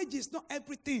 Marriage is not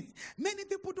everything. Many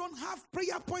people don't have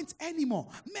prayer points anymore.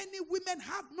 Many women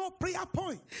have no prayer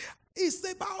point. It's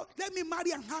about, let me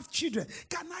marry and have children.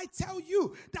 Can I tell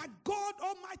you that God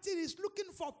Almighty is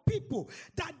looking for people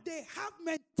that they have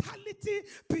mentality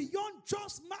beyond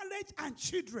just marriage and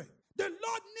children. The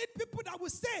Lord needs people that will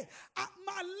say,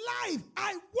 my life,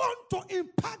 I want to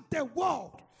impact the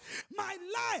world. My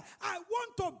life, I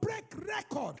want to break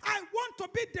record. I want to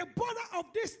be the border of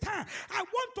this time. I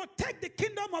want to take the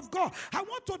kingdom of God. I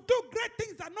want to do great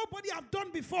things that nobody have done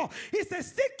before. He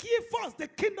says, seek ye first the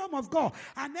kingdom of God.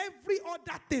 And every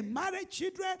other thing, marriage,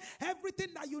 children, everything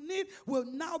that you need will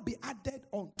now be added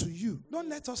unto you. Don't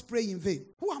let us pray in vain.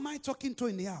 Who am I talking to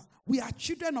in the hour? We are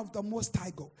children of the Most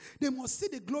High God. They must see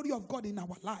the glory of God in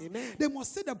our life. Amen. They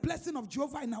must see the blessing of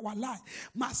Jehovah in our life.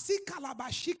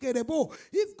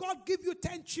 If God give you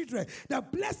 10 children, the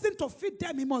blessing to feed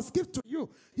them, he must give to you.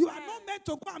 You are not meant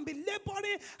to go and be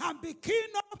laboring and be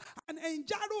keen up and in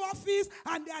Jaro office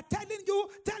and they are telling you,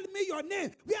 tell me your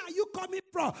name. Where are you coming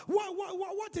from?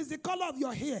 What is the color of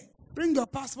your hair? Bring your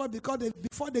passport because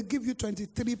before they give you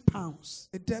 23 pounds.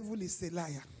 The devil is a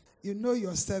liar. You know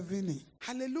you're serving him.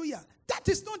 Hallelujah. That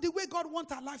is not the way God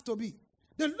wants our life to be.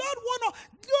 The Lord want to,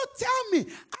 you tell me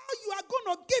how you are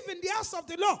going to give in the house of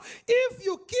the Lord. If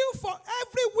you kill for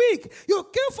every week, you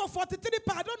kill for 43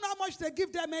 pounds. I don't know how much they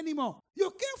give them anymore. You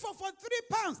kill for 43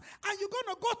 pounds and you're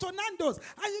going to go to Nando's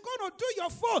and you're going to do your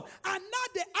phone. And now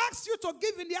they ask you to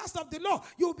give in the house of the Lord.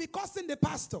 You'll be cursing the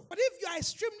pastor. But if you are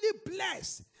extremely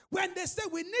blessed, when they say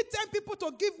we need 10 people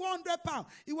to give 100 pounds,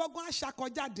 you are going to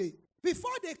shakojade.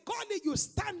 Before they call it, you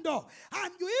stand up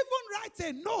and you even write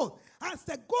a note and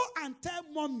say, go and tell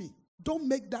mommy. Don't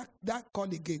make that call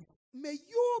again. May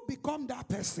you become that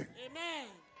person. Amen.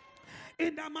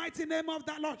 In the mighty name of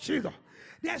the Lord Jesus.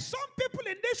 There's some people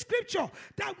in this scripture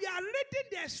that we are reading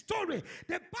their story.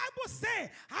 The Bible says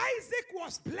Isaac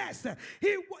was blessed.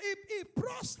 He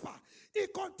prospered. He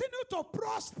continued to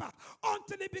prosper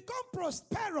until he became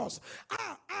prosperous.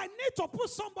 I need to put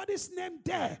somebody's name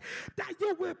there, that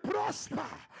you will prosper.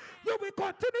 You will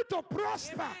continue to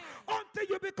prosper until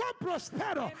you become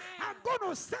prosperous. I'm going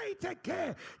to say it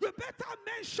again. You better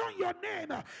mention your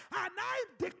name. And I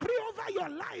decree over your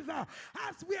life,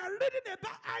 as we are reading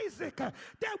about Isaac,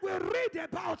 they will read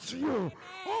about you.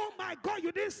 Oh my God,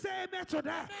 you didn't say amen to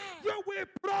that. You will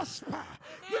prosper.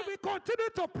 You will continue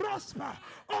to prosper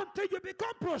until you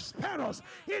become prosperous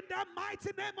in the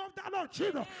mighty name of the Lord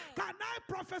Jesus. Can I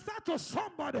prophesy to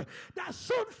somebody that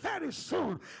soon, very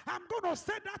soon, I'm going to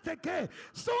say that again.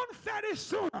 Soon, very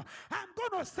soon, I'm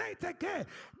going to say it again.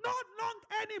 Not long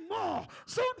anymore.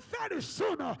 Soon, very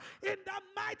soon, in the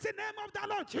mighty name of the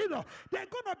Lord Jesus, they're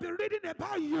going to be reading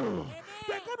about you.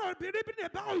 They're going to be reading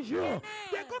about you.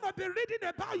 They're going to be reading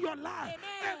about your life,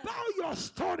 about your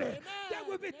story. They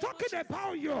will be talking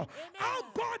about you. How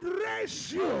God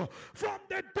raised you from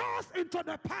the doors into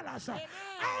the palace.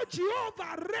 How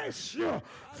Jehovah raised you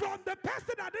from the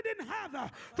person that didn't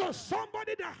have to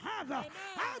somebody that have.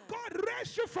 How God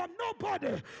raised you from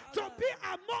nobody to be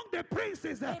among the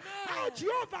princes. How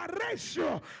Jehovah raised you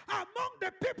among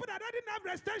the people that didn't have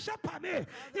residential permit,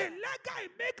 illegal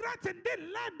immigrants in the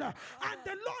land, and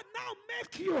the Lord now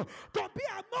make you to be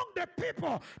among the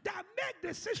people that make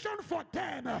decision for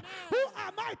them. Who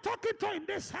am I talking to in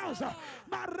this house?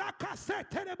 Maraka said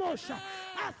Terebosha.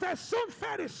 I said soon,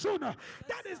 very soon.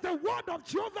 That is the word of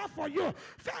Jehovah for you.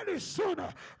 Very soon,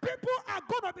 people are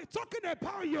going to be talking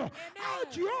about you. How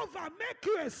Jehovah make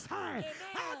you a sign.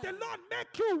 How the Lord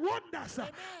make you wonders.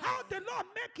 How the Lord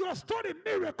make your story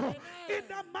miracle. In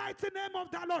the mighty name of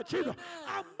the Lord Jesus.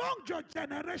 Among your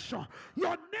generation,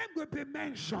 your name will be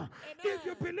mentioned. If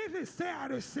you believe it, say I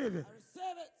receive it.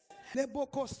 We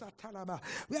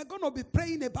are going to be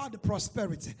praying about the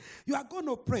prosperity. You are going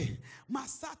to pray. I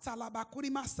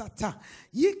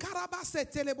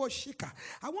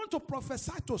want to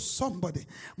prophesy to somebody.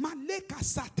 May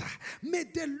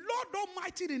the Lord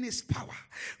Almighty in his power,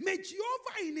 may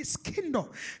Jehovah in his kingdom,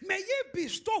 may he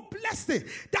bestow blessing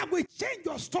that will change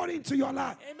your story into your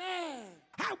life. Amen.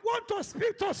 I want to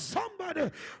speak to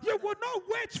somebody. You will not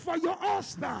wait for your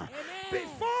husband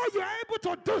before you are able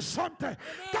to do something.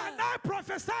 Can I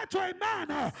prophesy to a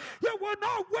man? You will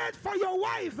not wait for your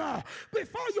wife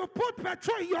before you put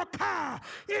petrol in your car.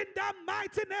 In the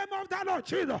mighty name of the Lord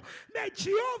Jesus, may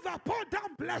Jehovah pour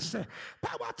down blessing,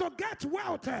 power to get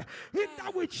wealth.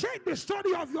 That will change the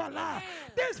story of your life.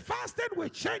 This fasting will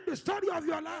change the story of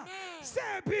your life. Say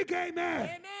a big amen.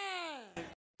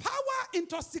 Power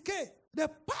intoxicate. The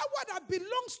power that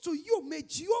belongs to you, may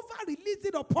Jehovah release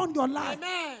it upon your life.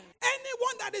 Amen.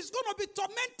 Anyone that is going to be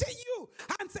tormenting you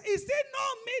and say, is it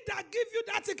not me that give you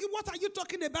that ticket? What are you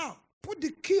talking about? Put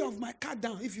the key of my car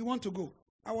down if you want to go.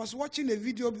 I was watching a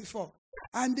video before,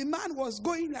 and the man was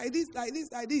going like this, like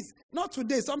this, like this. Not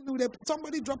today.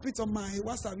 Somebody dropped it on my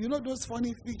WhatsApp. You know those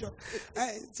funny videos.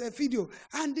 It's a video.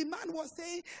 And the man was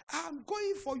saying, I'm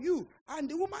going for you. And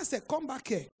the woman said, come back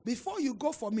here. Before you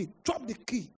go for me, drop the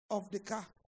key of the car.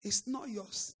 It's not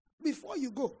yours. Before you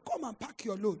go, come and pack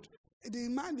your load. The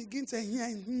man begins to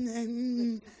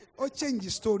change the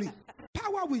story.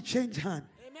 Power will change hand.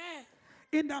 Amen.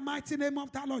 In the mighty name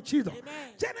of the Lord Jesus.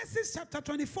 Amen. Genesis chapter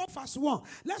 24 verse 1.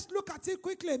 Let's look at it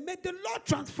quickly. May the Lord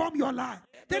transform your life.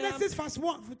 Genesis verse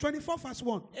 1, 24 verse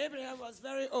 1. Abraham was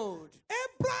very old.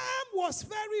 Abraham was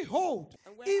very old.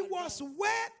 He was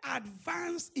well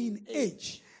advanced in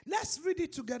age. Let's read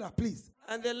it together, please.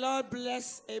 And the Lord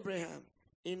blessed Abraham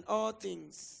in all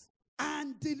things.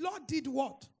 And the Lord did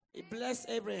what? He blessed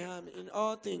Abraham in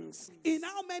all things. In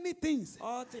how many things?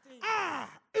 All things.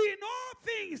 In all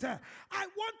things, I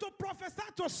want to prophesy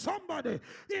to somebody.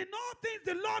 In all things,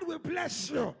 the Lord will bless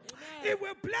you. Amen. He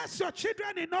will bless your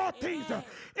children in all things.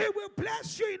 He will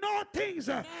bless you in all things.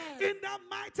 In the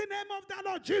mighty name of the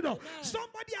Lord Jesus.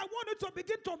 Somebody, I want you to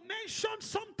begin to mention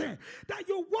something that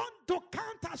you want to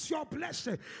count as your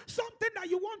blessing. Something that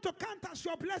you want to count as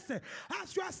your blessing.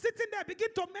 As you are sitting there,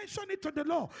 begin to mention it to the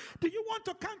Lord. Do you want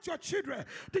to count your children?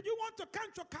 Do you want to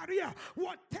count your career?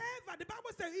 Whatever. The Bible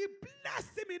says he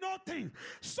blessed him in all things.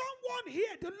 Someone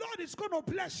here, the Lord is going to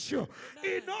bless you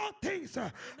in all things.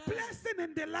 Blessing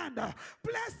in the land,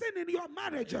 blessing in your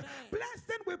marriage,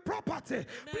 blessing with property,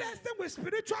 blessing with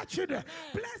spiritual children,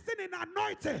 blessing in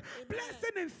anointing,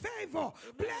 blessing in favor,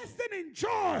 blessing in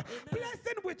joy,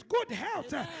 blessing with good health.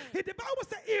 The Bible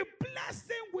says a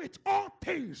blessing with all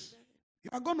things.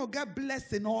 You are going to get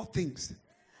blessed in all things.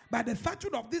 By the virtue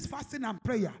of this fasting and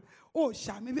prayer, Oh,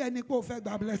 Shami,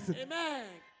 God bless you. Amen.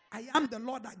 I am the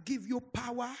Lord that give you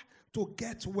power to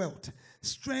get wealth,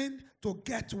 strength to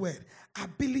get wealth,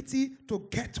 ability to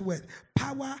get wealth,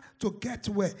 power to get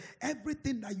wealth,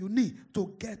 everything that you need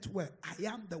to get wealth. I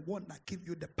am the one that give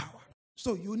you the power.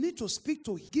 So you need to speak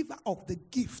to giver of the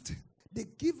gift, the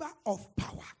giver of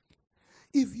power.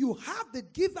 If you have the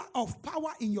giver of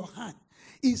power in your hand,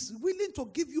 is willing to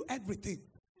give you everything.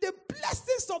 The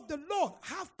blessings of the Lord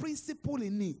have principle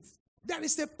in it. There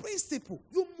is a principle.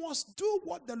 You must do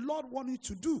what the Lord wants you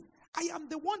to do. I am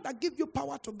the one that give you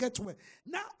power to get well.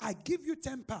 Now I give you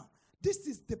 10 pounds. This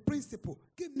is the principle.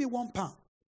 Give me 1 pound.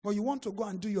 But you want to go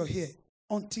and do your hair.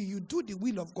 Until you do the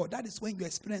will of God, that is when you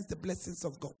experience the blessings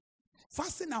of God.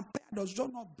 Fasting and prayer does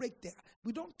not break there.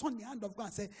 We don't turn the hand of God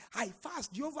and say, I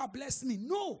fast, Jehovah bless me.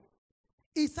 No.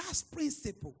 It has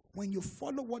principle when you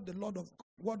follow what the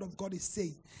word of God is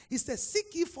saying. He says, seek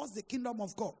ye first the kingdom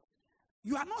of God.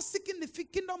 You are not seeking the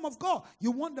kingdom of God.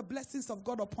 You want the blessings of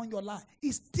God upon your life.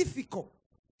 It's difficult.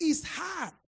 It's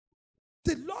hard.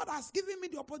 The Lord has given me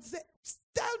the opportunity to say,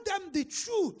 tell them the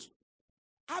truth.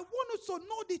 I want you to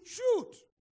know the truth.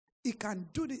 He can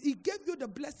do this. He gave you the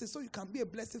blessing so you can be a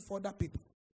blessing for other people.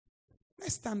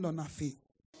 Let's stand on our feet.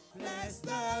 Bless the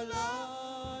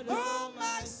Lord, oh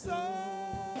my soul.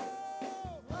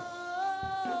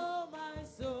 Oh my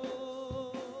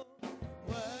soul.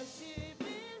 Worship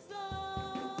His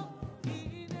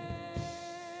holy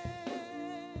name.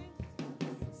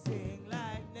 Sing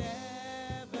like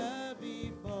never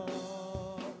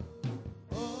before.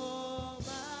 Oh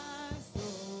my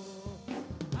soul.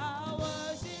 I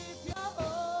worship Your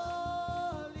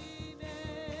holy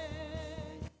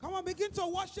name. Come on, begin to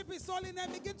worship His holy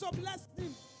name. Begin to bless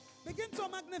Him. Begin to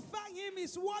magnify Him.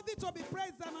 He's worthy to be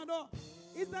praised and adored.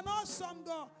 He's an awesome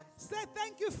God. Say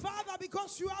thank you, Father,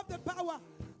 because You have the power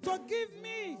to give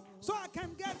me so I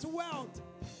can get wealth.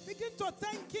 Begin to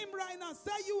thank Him right now.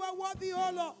 Say You are worthy,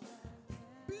 oh Lord.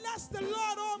 Bless the Lord,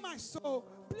 oh my soul.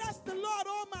 Bless the Lord,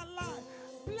 oh my life.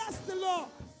 Bless the Lord.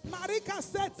 Marika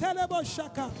said, Telebo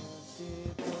Shaka.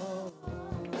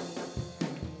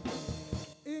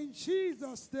 In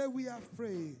Jesus' name we have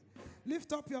prayed.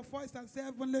 Lift up your voice and say,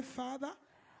 Heavenly Father,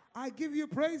 I give You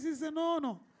praises and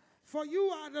honor. For You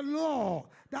are the Lord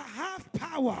that have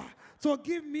power to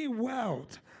give me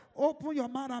wealth. Open your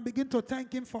mouth and begin to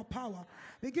thank Him for power.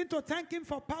 Begin to thank Him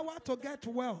for power to get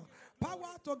wealth.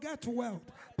 Power to get wealth.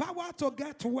 Power to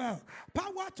get wealth.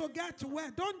 Power to get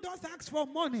wealth. Don't just ask for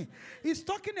money. He's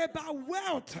talking about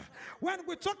wealth. When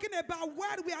we're talking about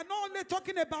wealth, we are not only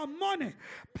talking about money.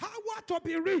 Power to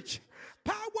be rich.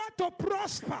 Power to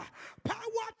prosper.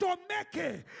 Power to make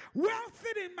it. Wealth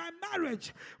in my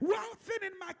marriage. Wealth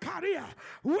in my career.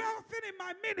 Wealth in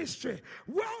my ministry.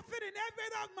 Wealth in every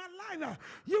area of my life.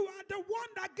 You are the one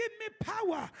that give me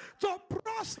power to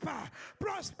prosper.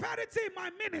 Prosperity in my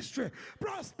ministry.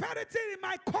 Prosperity in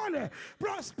my calling.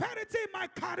 Prosperity in my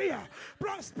career.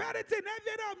 Prosperity in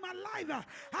every area of my life.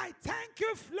 I thank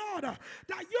You, Lord,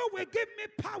 that You will give me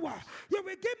power. You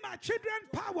will give my children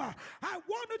power. I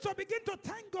want you to begin to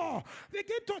thank God.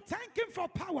 Begin to thank Him for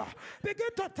power. Begin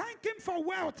to thank Him for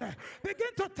wealth.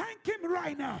 Begin to thank Him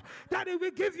right now that He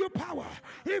will give you power.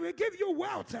 He will give you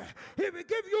wealth. He will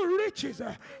give you riches.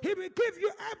 He will give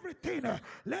you everything.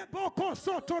 Leboko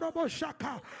sotorobo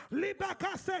shaka.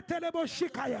 Libaka setelebo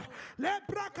shikaya.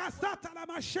 Lebraka satala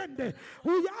mashende.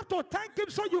 We have to thank Him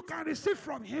so you can receive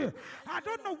from Him. I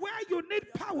don't know where you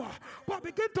need power, but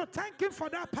begin to thank Him for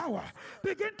that power.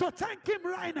 Begin to thank Him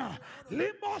right now.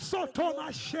 Limo soto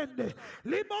mashende.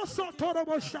 Limo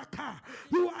sotorobo shaka.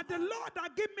 You are the Lord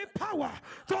that give me power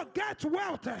to get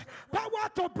wealth, power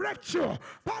to break through,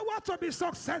 power to be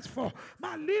successful.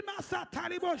 Malima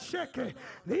satalibo sheke.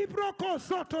 Libroko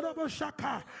sotorobo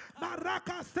shaka.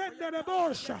 Maraka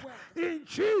senderebosha. In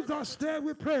Jesus' name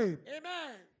we pray.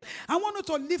 Amen. I want you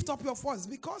to lift up your voice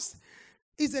because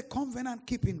He's a covenant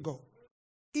keeping God.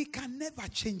 He can never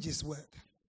change His word.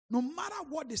 No matter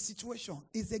what the situation,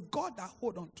 He's a God that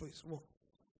holds on to His word.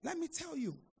 Let me tell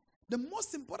you, the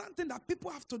most important thing that people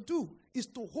have to do is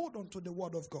to hold on to the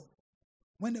word of God.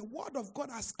 When the word of God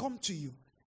has come to you,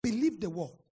 believe the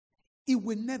word. It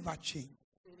will never change.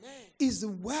 Amen. His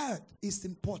word is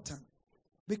important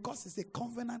because it's a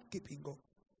covenant keeping God.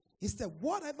 He said,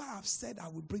 whatever I've said, I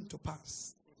will bring to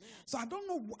pass. Amen. So I don't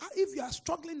know if you are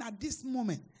struggling at this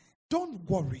moment, don't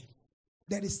worry.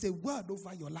 There is a word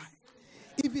over your life.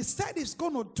 If He said He's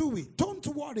going to do it, don't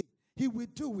worry. He will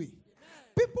do it.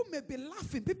 People may be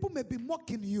laughing. People may be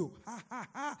mocking you.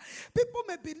 People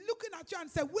may be looking at you and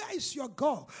say, where is your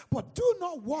God? But do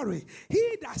not worry.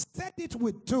 He that said it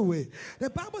will do it. The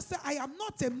Bible says, I am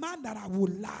not a man that I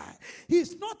will lie. He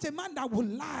is not a man that will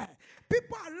lie.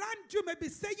 People around you may be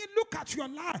saying, look at your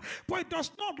life, but it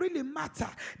does not really matter.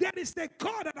 There is a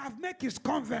God that have made his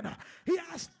covenant. He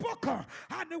has spoken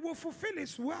and he will fulfill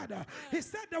his word. He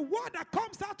said, the word that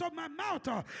comes out of my mouth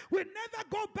will never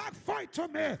go back void to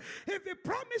me. If he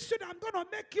promised you that I'm going to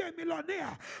make you a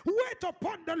millionaire, wait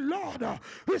upon the Lord.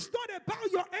 It's not about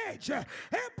your age.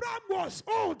 Abraham was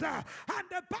older and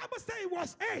the Bible says he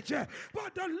was aged,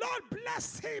 but the Lord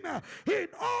blessed him in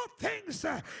all things.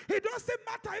 It doesn't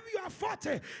matter if you are 40.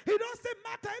 It doesn't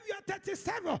matter if you are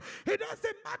 37. It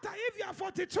doesn't matter if you are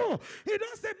 42. It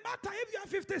doesn't matter if you are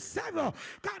 57.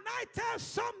 Can I tell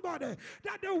somebody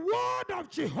that the word of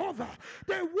Jehovah,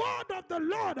 the word of the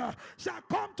Lord shall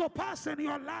come to pass in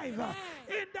your life? Amen.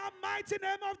 In the mighty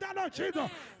name of the Lord Jesus,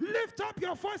 lift up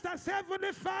your voice and say,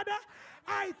 Heavenly Father,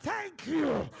 I thank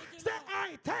you. Say,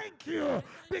 I thank you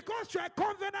because you are a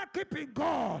covenant keeping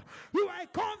God. You are a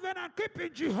covenant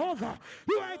keeping Jehovah.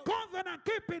 You are a covenant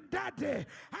keeping Daddy.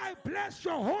 I bless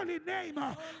your holy name.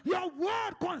 Your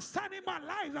word concerning my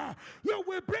life, you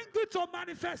will bring it to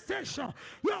manifestation.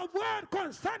 Your word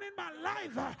concerning my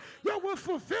life, you will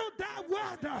fulfill that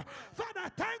word.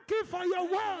 Father, thank you for your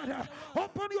word.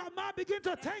 Open your mouth, begin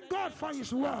to thank God for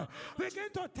his word.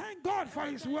 Begin to thank God for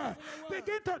his word.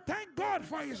 Begin to thank God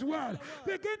for his word.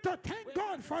 Begin to thank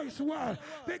God for his word.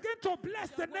 Begin to bless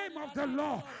the name of the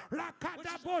Lord.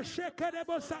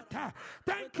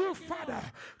 Thank you, Father.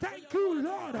 Thank you,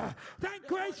 Lord. Thank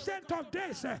you, Ancient of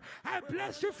Days. I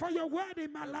bless you for your word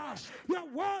in my life. Your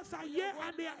words are yea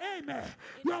and they are amen.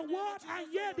 Your word are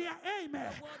yea, they are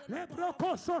amen.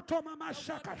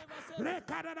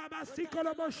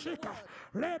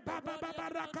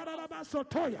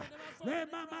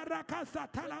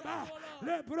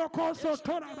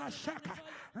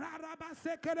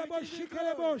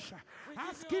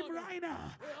 Ask him right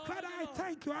now. Father, I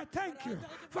thank you. I thank you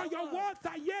for your words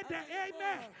are yea, the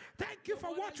amen. Thank you for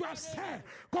what you have said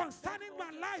concerning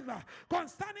my life,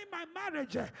 concerning my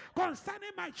marriage,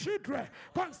 concerning my children,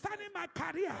 concerning my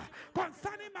career,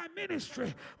 concerning my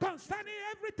ministry, concerning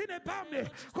everything about me,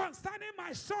 concerning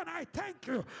my son. I thank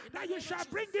you that you shall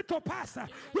bring it to pass.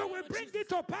 You will bring it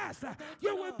to pass.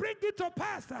 You will bring it to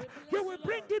pass. You will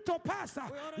bring it to pass.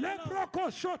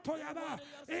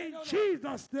 In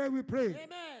Jesus' name we pray. Amen.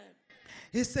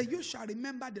 He said, you shall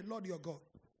remember the Lord your God.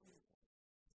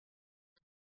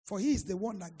 For he is the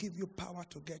one that gives you power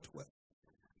to get well.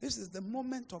 This is the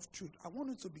moment of truth. I want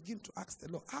you to begin to ask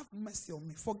the Lord, have mercy on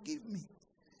me. Forgive me.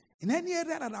 In any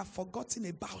area that I've forgotten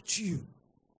about you.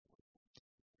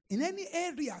 In any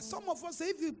area. Some of us say,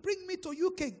 if you bring me to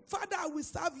UK, Father, I will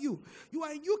serve you. You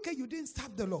are in UK, you didn't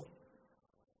serve the Lord.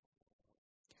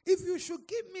 If you should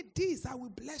give me this, I will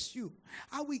bless you.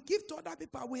 I will give to other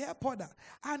people. I will help others.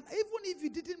 And even if you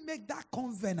didn't make that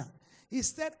covenant, he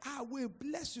said, I will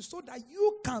bless you so that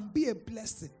you can be a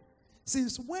blessing.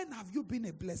 Since when have you been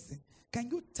a blessing? Can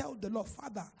you tell the Lord,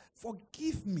 Father,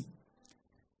 forgive me.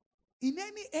 In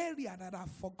any area that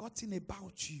I've forgotten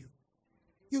about you.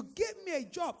 You gave me a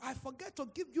job. I forget to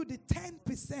give you the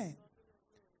 10%.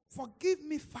 Forgive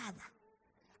me, Father.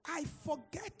 I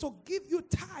forget to give you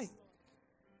tithe.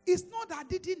 It's not that I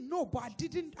didn't know, but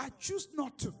I choose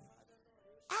not to.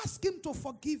 Ask him to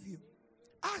forgive you.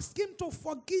 Ask him to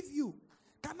forgive you.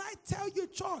 Can I tell you,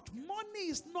 church, money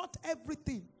is not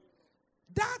everything.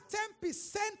 That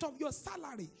 10% of your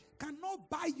salary cannot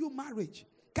buy you marriage,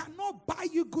 cannot buy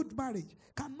you good marriage,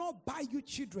 cannot buy you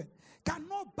children,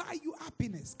 cannot buy you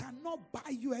happiness, cannot buy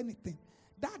you anything.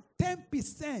 That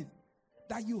 10%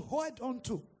 that you hold on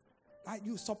to, that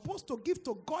you're supposed to give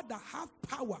to God that have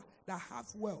power, that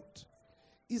have wealth,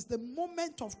 is the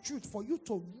moment of truth for you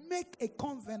to make a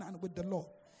covenant with the Lord.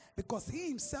 Because he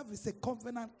himself is a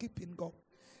covenant keeping God.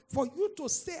 For you to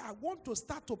say, I want to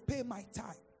start to pay my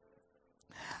tithe.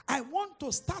 I want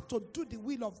to start to do the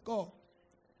will of God.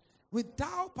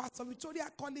 Without Pastor Victoria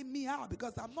calling me out,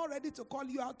 because I'm not ready to call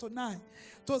you out tonight.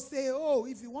 To say, oh,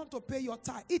 if you want to pay your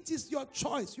tithe, it is your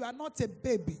choice. You are not a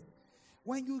baby.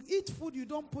 When you eat food, you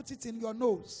don't put it in your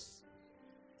nose.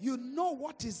 You know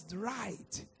what is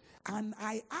right. And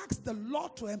I ask the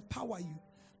Lord to empower you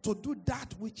to do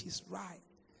that which is right.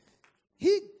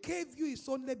 He gave you his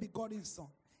only begotten son.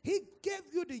 He gave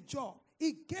you the job.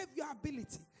 He gave you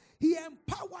ability. He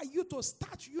empowered you to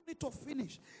start, you need to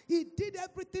finish. He did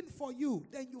everything for you.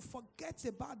 Then you forget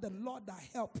about the Lord that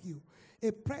helped you.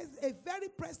 A very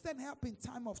present help in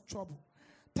time of trouble.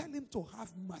 Tell him to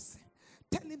have mercy.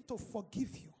 Tell him to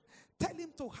forgive you. Tell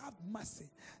him to have mercy.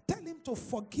 Tell him to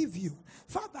forgive you.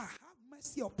 Father, have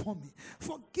mercy upon me.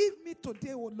 Forgive me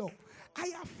today, O Lord. I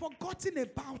have forgotten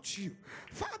about you.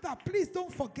 Father, please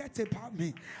don't forget about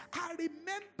me. I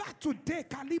remember today,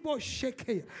 Kalibo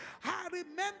Sheke. I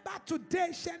remember today,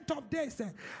 Ancient of Days,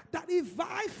 that if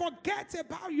I forget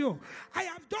about you, I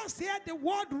have just heard the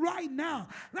word right now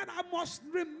that I must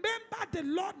remember the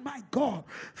Lord my God.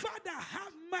 Father,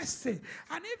 have mercy.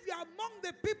 And if you are among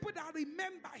the people that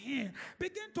remember him,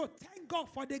 begin to thank God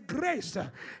for the grace.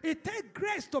 It takes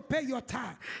grace to pay your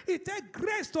tithe. It takes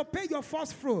grace to pay your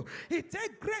first fruit. It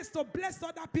takes grace to bless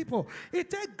other people. It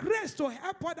takes grace to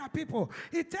help other people.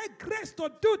 It takes grace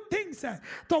to do things,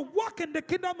 to walk in the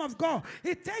kingdom of God.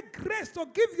 It takes grace to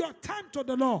give your time to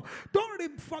the Lord.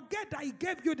 Don't forget that he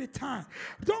gave you the time.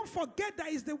 Don't forget that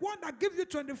he's the one that gives you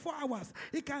 24 hours.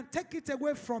 He can take it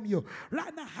away from you.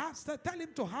 Right now, tell him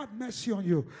to have mercy on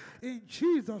you. In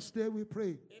Jesus' name we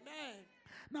pray. Amen.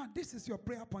 Now, this is your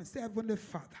prayer point. Say, Heavenly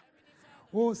Father.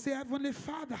 Oh, say, Heavenly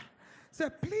Father. Say,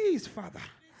 please, Father,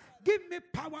 give me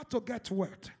power to get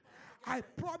wealth. I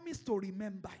promise to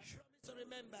remember you. To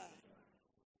remember.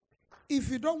 If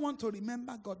you don't want to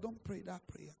remember God, don't pray that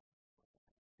prayer.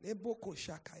 Leboko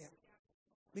Shakaya.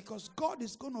 Because God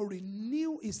is going to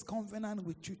renew his covenant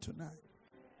with you tonight.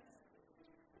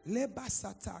 Leba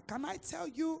Sata. Can I tell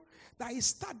you that it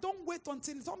start? Don't wait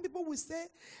until some people will say,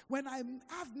 when I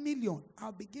have million,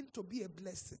 I'll begin to be a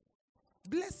blessing.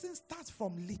 Blessing starts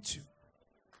from little.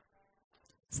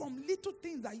 From little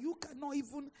things that you cannot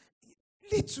even,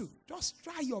 little. Just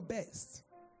try your best.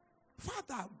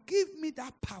 Father, give me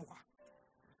that power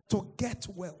to get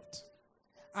wealth.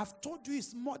 I've told you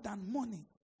it's more than money.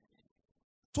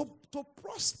 To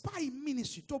prosper in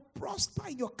ministry, to prosper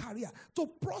in your career, to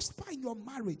prosper in your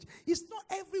marriage. It's not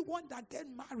everyone that gets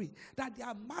married that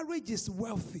their marriage is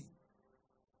wealthy.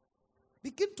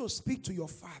 Begin to speak to your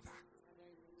father.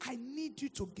 I need you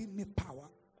to give me power.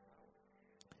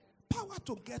 Power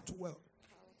to get wealth.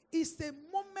 It's a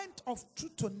moment of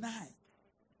truth tonight.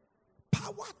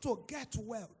 Power to get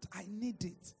wealth. I need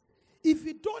it. If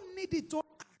you don't need it, don't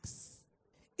ask.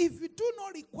 If you do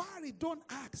not require it, don't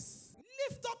ask.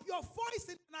 Lift up your voice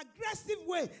in an aggressive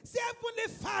way. Say,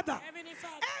 Heavenly Father,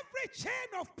 every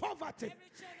chain of poverty,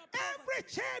 every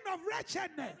chain of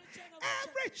wretchedness,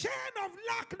 every chain of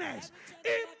lackness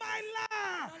in my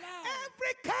life,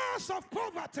 every curse of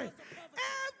poverty,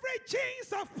 every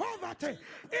chains of poverty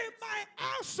in my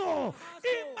household,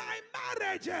 in my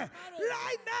marriage,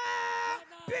 right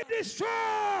now, be destroyed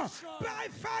by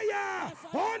fire.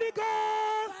 Holy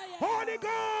Ghost, Holy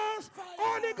Ghost,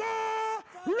 Holy Ghost.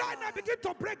 Right now, begin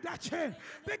to break that chain.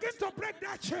 Begin to break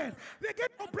that chain. Begin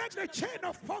to break the chain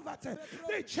of poverty.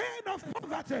 The chain of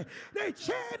poverty. The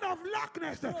chain of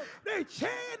lackness. The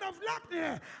chain of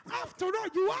lackness. After all,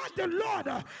 you are the Lord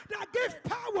that gives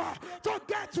power to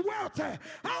get wealth.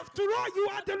 After all, you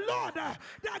are the Lord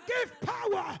that gives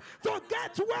power to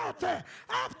get wealth.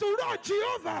 After all,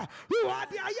 Jehovah, you are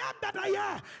the I am that I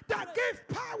am that gives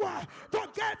power to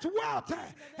get wealth.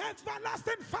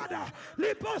 Everlasting Father,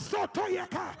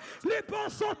 Libosotoyaka,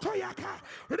 Libosotoyaka,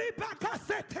 Ribaka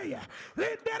Seteya,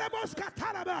 Linderebos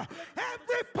Kataraba,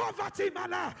 every poverty,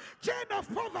 mala, chain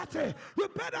of poverty, you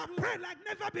better pray like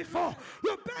never before.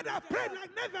 You better pray like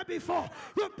never before.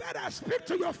 You better speak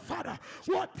to your Father.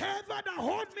 Whatever that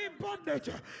hold me in bondage,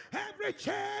 every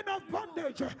chain of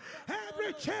bondage,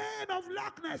 every chain of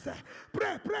lackness,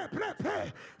 pray, pray, pray,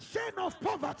 pray. Chain of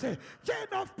poverty, chain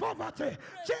of poverty,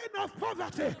 chain of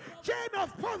poverty, chain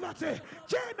of poverty,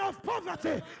 chain of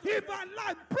poverty. In my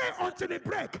life, pray until the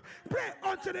break, pray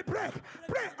until the break,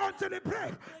 pray until the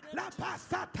break. La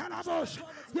pasta talabosh,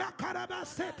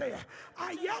 yakarabasete.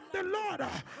 I am the Lord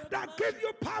that gives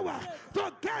you power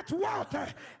to get wealth.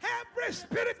 Every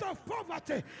spirit of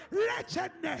poverty,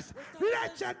 wretchedness,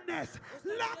 lackness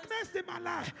in my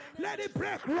life, let it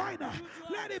break right now.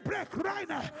 Let it break right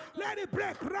now. Let it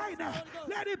break right now.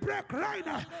 Let it break right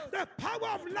now. The power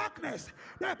of lackness,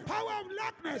 the power of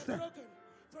lackness.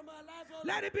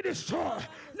 Let it be destroyed.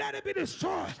 Let it be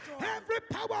destroyed. Every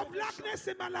power of lackness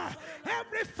in my life,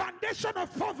 every foundation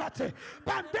of poverty,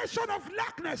 foundation of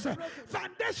lackness,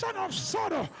 foundation of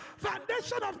sorrow,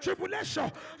 foundation of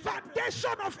tribulation,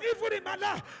 foundation of evil in my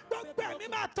life. Right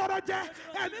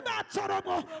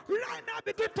now,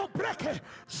 begin to break it.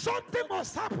 Something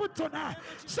must happen tonight.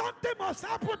 Something must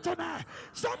happen tonight.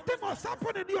 Something must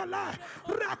happen in your life.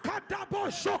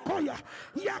 Rakadabo shokoya,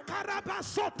 yakaraba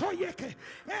soto yeke.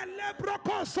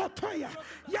 Elebroko sotoya.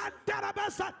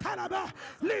 Yandarabasa talaba.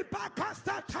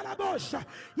 Libakasta talabosha.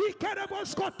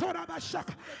 Ikerebosco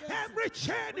torabashaka. Every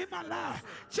chain in my life,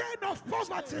 chain of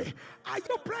poverty. Are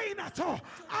you praying at all?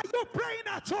 Are you praying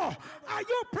at all? Are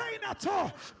you praying at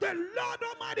all? The Lord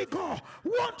Almighty God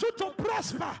wants you to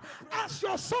prosper as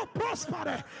your soul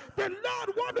prospered. The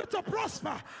Lord wants you to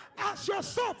prosper as your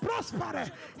soul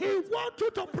prospered. He wants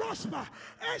you to prosper.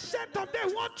 Ancient of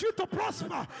Days wants you to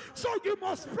prosper. So you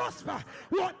must prosper.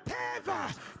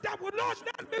 Whatever that will not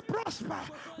let me prosper,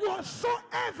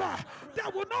 whatsoever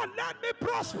that will not let me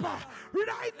prosper,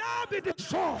 right now be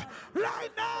destroyed.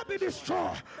 Right now be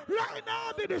destroyed. Right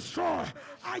now be destroyed.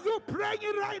 Are you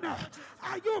praying right now?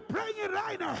 Are you praying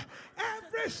right now?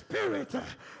 Every spirit,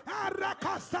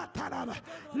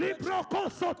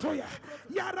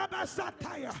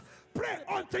 pray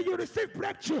until you receive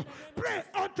breakthrough. Pray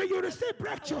until you receive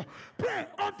breakthrough. Pray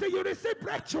until you receive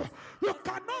breakthrough. You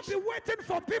cannot be waiting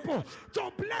for people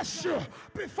to bless you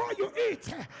before you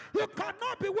eat. You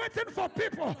cannot be waiting for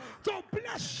people to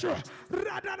bless you.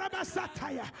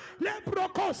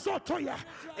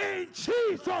 In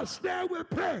Jesus' name we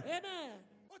pray. Amen.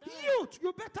 Youth,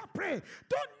 you better pray.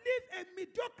 Don't live a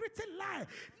mediocrity life.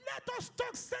 Let us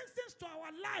talk sense to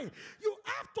our life. You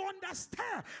have to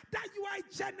understand that you are a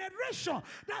generation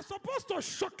that's supposed to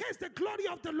showcase the glory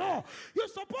of the Lord. You're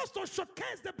supposed to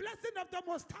showcase the blessing of the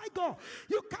Most High God.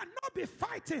 You cannot be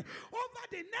fighting over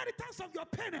the inheritance of your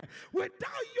parents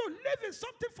without you leaving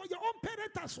something for your own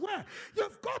parents as well.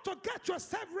 You've got to get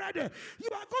yourself ready. You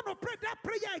are going to pray that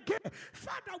prayer again.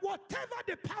 Father, whatever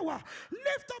the power,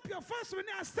 lift up your voice when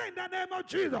I say in the name of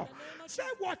Jesus. Say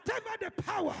whatever the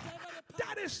power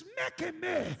that is making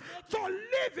me to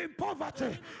live in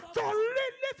poverty, to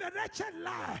live a wretched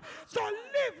life, to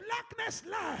live lackness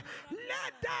life,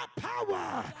 let that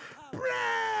power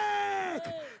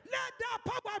break. Let that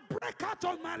power break out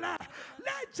of my life.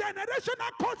 Let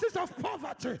generational causes of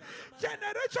poverty,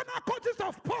 generational causes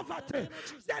of poverty,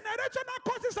 generational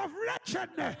causes of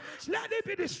wretchedness, let it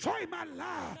be destroyed in my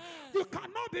life. You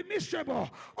cannot be miserable.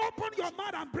 Open your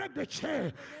mouth and break the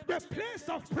chain. The place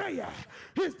of prayer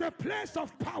is the place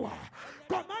of power.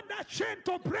 Command that chain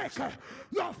to break.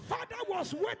 Your father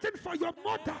was waiting for your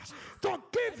mother to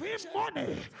give him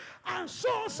money, and so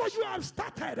also you have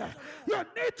started. You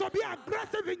need to be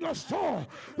aggressive in your soul.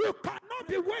 You cannot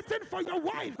be waiting for your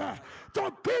wife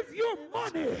to give you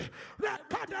money.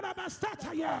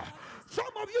 Some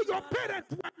of you, your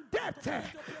parents were in debt.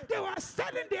 They were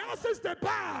selling the houses they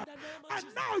bought, and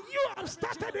now you have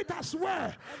started it as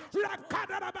well.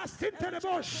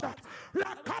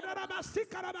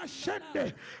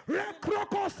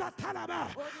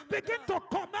 Begin to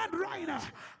command right now.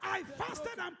 I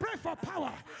fasted and pray for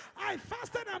power. I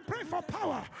fasted and pray for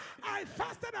power. I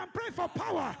fasted and pray for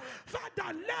power.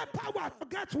 Father, let power to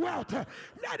get wealth.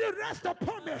 Let it rest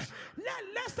upon me. Let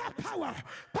lesser power,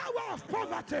 power of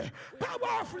poverty,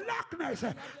 power of lackness,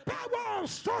 power of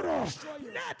sorrow,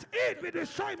 let it be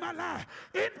destroyed in my life.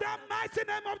 In the mighty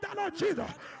name of the Lord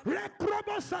Jesus.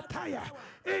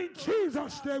 In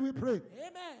Jesus' name we pray.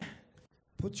 Amen.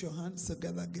 Put your hands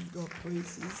together, give God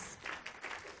praises.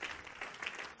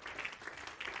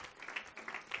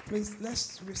 Please,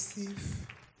 let's receive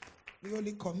the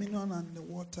Holy Communion and the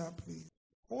water, please.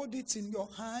 Hold it in your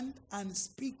hand and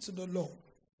speak to the Lord.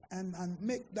 And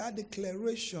make that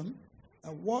declaration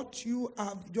that what you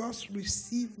have just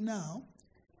received now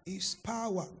is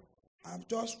power. I've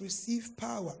just received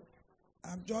power.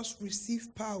 I've just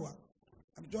received power.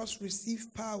 I've just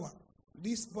received power.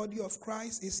 This body of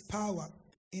Christ is power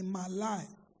in my life.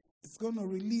 It's going to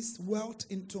release wealth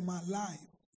into my life.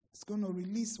 It's going to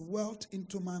release wealth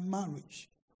into my marriage.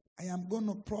 I am going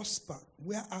to prosper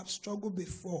where I've struggled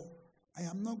before. I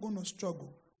am not going to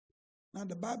struggle. Now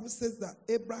the Bible says that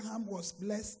Abraham was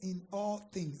blessed in all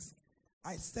things.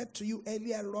 I said to you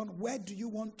earlier on, where do you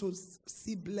want to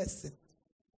see blessing?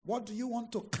 What do you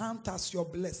want to count as your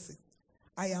blessing?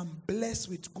 I am blessed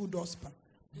with good husband,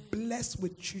 blessed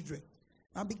with children.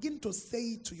 Now begin to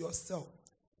say it to yourself.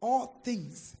 All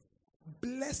things,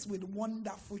 blessed with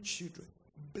wonderful children,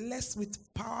 blessed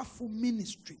with powerful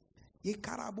ministry.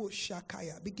 Yekarabo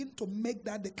Shakaya. Begin to make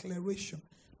that declaration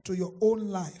to your own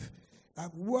life.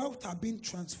 That wealth have been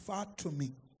transferred to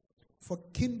me for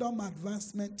kingdom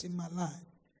advancement in my life.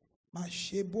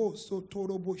 Mashebo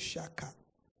Sotorobo Shaka.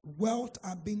 Wealth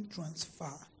are being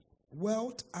transferred.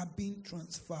 Wealth are being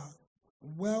transferred.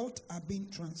 Wealth are being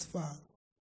transferred.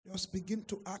 Just begin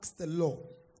to ask the Lord,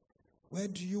 where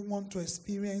do you want to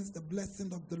experience the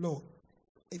blessing of the Lord?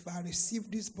 If I receive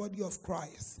this body of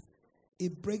Christ,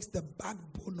 it breaks the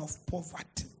backbone of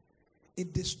poverty.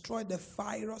 It destroyed the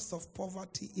virus of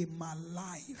poverty in my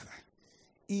life,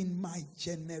 in my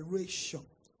generation.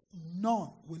 None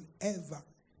will ever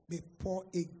be poor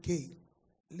again.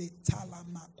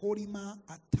 Letalama korima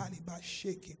ataliba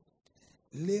sheke.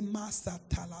 Lema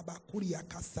satalaba kuria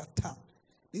kasata.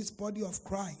 This body of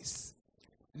Christ,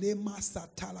 lema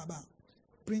satalaba,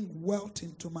 bring wealth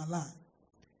into my life.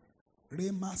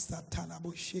 Lema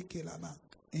satalabo sheke laba.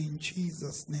 In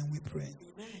Jesus' name we pray.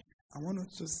 Amen. I want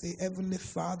us to say, Heavenly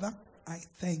Father, I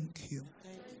thank you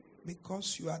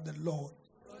because you are the Lord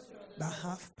that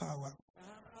have power.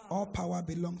 All power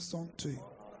belongs unto you.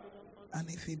 And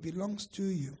if it belongs to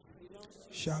you,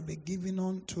 shall be given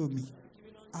unto me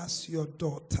as your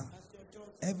daughter.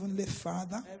 Heavenly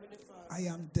Father, I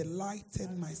am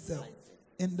delighted myself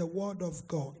in the word of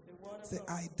God. Say,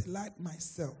 I delight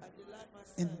myself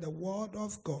in the word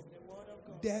of God.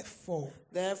 Therefore,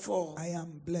 I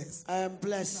am blessed. I am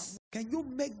blessed. Can you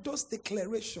make those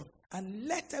declarations and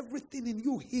let everything in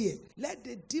you hear? Let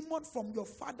the demon from your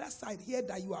father's side hear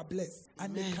that you are blessed.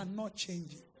 And they cannot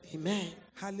change it. Amen.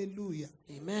 Hallelujah.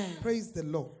 Amen. Praise the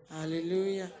Lord.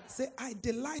 Hallelujah. Say, I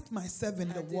delight myself in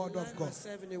the word of God.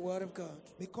 Myself in the word of God.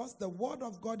 Because the word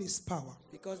of God is power.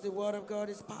 Because the word of God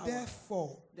is power.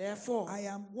 Therefore, I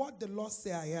am what the Lord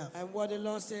say I am. And what the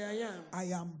Lord say I am. I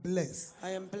am blessed.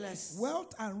 I am blessed.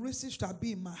 Wealth and riches shall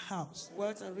be in my house.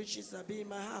 Wealth and riches shall be in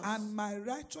my house. And my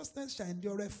righteousness shall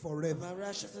endure forever. My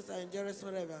righteousness shall endure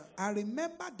forever. I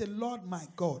remember the Lord my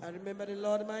God. I remember the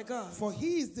Lord my God. For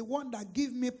he is the one that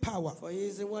gives me power. For he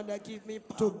is the one that gives me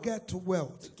power. To get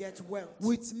wealth. To get wealth.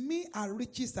 With me are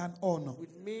riches and honor.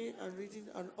 With me are riches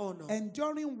and honor.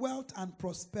 Enduring wealth and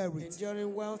prosperity.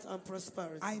 Enduring wealth and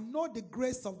prosperity. I know the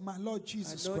grace of my Lord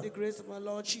Jesus Christ. I know the grace of my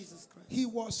Lord Jesus Christ. He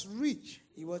was rich.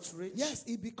 He was rich. Yes,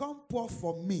 he became poor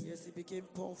for me. Yes, he became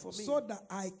poor for me. So that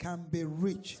I can be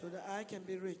rich. So that I can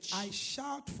be rich. I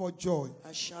shout for joy.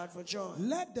 I shout for joy.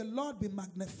 Let the Lord be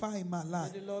magnified in my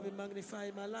life. Let the Lord be magnified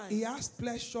in my life. He has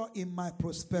pleasure in my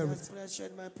prosperity. He has pleasure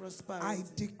in my prosperity. I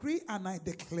decree and I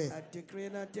declare. I decree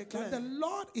and I declare. That the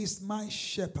Lord is my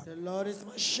shepherd. The Lord is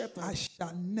my shepherd. I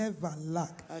shall never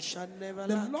lack. I shall never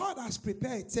the lack. The Lord has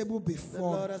prepared a table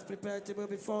before. The Lord has prepared a table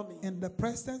before me. In the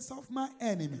presence of my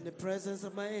enemy. In the presence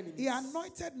of my enemies. He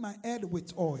anointed my head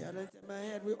with oil. He anointed my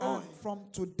head with oil. And from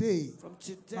today,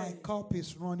 my cup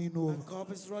is running over. My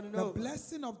cup is running the over.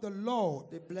 blessing of the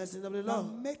Lord. The blessing of the Lord.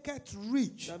 That maketh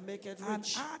rich. That maketh rich. And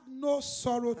add no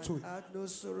sorrow to it. Add no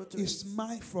sorrow to it's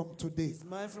mine from today. It's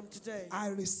mine from today. I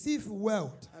receive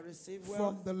wealth. I receive wealth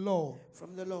from the Lord.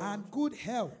 From the Lord. And good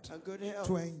health. And good health.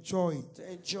 To enjoy it.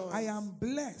 To enjoy. I am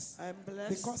blessed. I am blessed.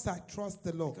 Because I trust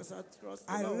the Lord. Because I trust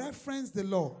the I Lord. reference the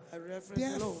Lord. I reference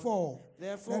the Lord.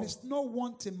 Therefore, there is no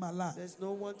want in my life. There's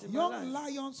no want in my life. Young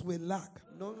lions will lack.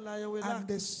 Young lion will lack. And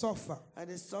they suffer. And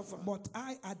they suffer. But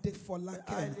I for lack.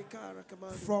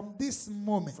 From this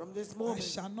moment. I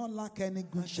shall not lack any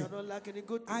good thing. I shall not lack any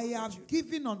good thing. I have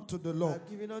given unto the Lord. I have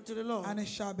given unto the Lord. And it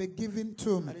shall be given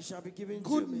to me. And it shall be given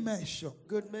good to me. Measure.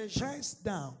 Good measure. Pressed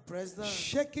down. Pressed down.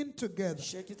 Shaking together.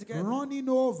 Shaking together. Running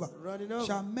over. Running over.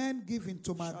 Shall men give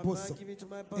into my bosom.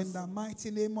 In the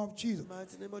mighty name of Jesus.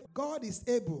 God is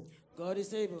able. God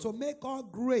is able to make all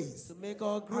grace,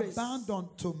 abound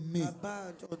unto me.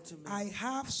 I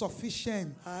have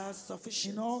sufficient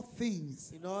in all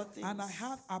things, and I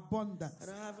have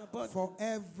abundance, for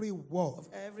every work.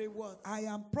 I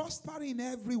am prospering in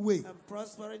every way.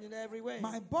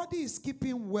 My body is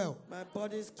keeping well,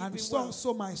 and so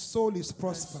also my soul is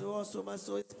prospering.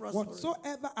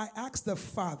 Whatsoever I ask the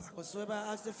Father,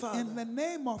 in the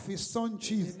name of His Son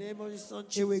Jesus,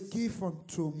 He will give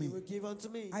unto me.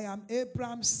 I am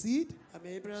Abraham's seed,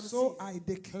 so I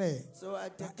declare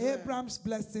that Abraham's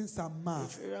blessings are mine.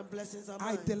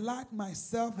 I delight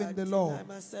myself in the Lord,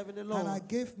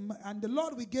 and the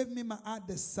Lord will give me my heart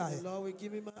desire.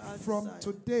 From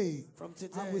today,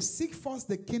 I will seek first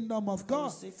the kingdom of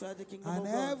God, and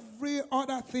every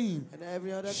other thing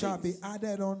shall be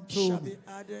added unto me.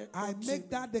 I make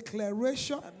that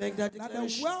declaration that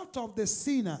the wealth of the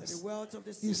sinners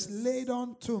is laid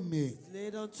unto me.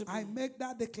 I make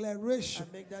that declaration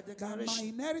that my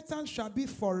inheritance shall be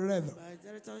forever.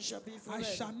 I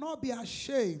shall not be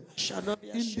ashamed in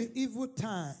the evil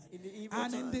time.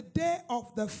 And in the day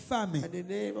of the famine,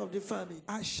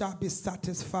 I shall be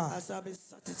satisfied.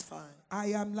 I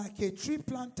am like a tree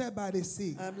planted by the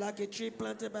sea. I am like a tree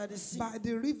planted by the sea. By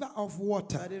the river of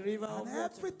water. By the river of water.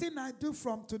 Everything I do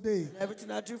from today.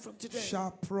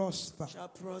 Shall prosper.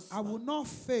 I will not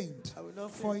faint.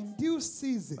 For in due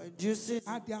season.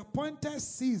 At the appointed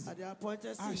season.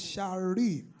 I shall shall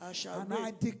reap. I shall And reap.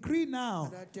 I decree now,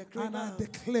 And I decree and I now,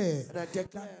 declare and I declare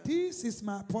that this is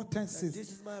my potency. that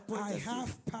this is my I potency.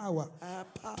 have power I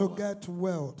have power to get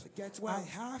wealth. to get I wealth.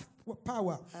 have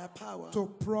power I have power to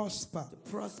prosper.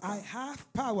 prosper. I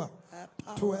have power I have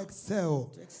power to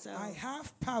excel. to excel. I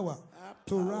have power I have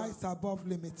to power rise above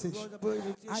limitation. Lord, above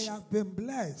limitation. I have been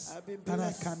blessed, I've been and I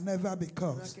blessed, can never be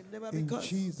cursed. and I can never be In cursed.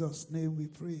 Jesus' name we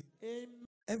pray. Amen.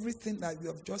 Everything that you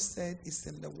have just said is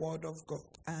in the Word of God,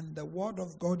 and the Word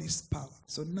of God is power.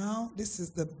 So now this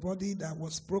is the body that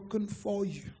was broken for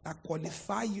you, that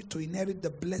qualify you to inherit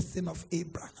the blessing of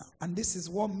Abraham. And this is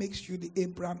what makes you the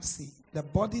Abraham seed. The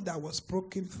body that was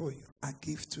broken for you, I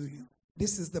give to you.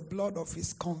 This is the blood of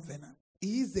his covenant.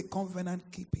 He is the covenant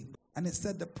keeping. And he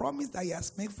said the promise that he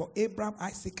has made for Abraham,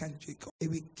 Isaac, and Jacob, he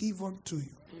will give unto you.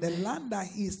 The land that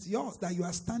is yours, that you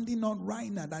are standing on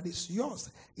right now, that is yours,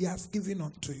 he has given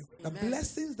unto you. The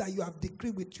blessings that you have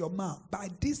decreed with your mouth, by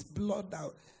this blood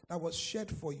that was shed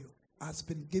for you, has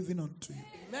been given unto you.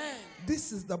 Amen.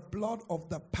 This is the blood of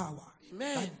the power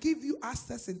Amen. that give you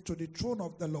access into the throne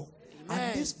of the Lord. Amen.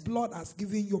 And this blood has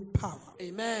given you power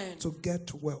Amen. to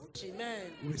get wealth. Amen.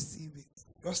 Receive it.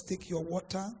 Just take your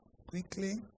water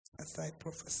quickly as I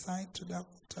prophesy to that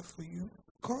water for you.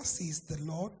 Because he is the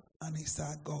Lord and he's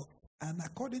our God. And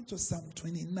according to Psalm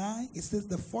 29, it says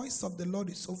the voice of the Lord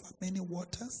is over many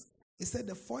waters. It said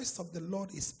the voice of the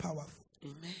Lord is powerful.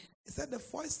 Amen. It said the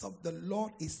voice of the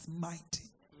Lord is mighty.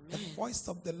 Amen. The voice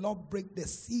of the Lord break the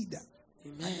cedar.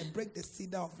 Amen. And they break the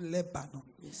cedar of Lebanon.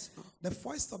 Yes, Lord. The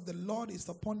voice of the Lord is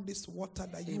upon this water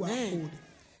that you Amen. are holding.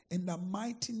 In the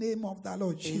mighty name of the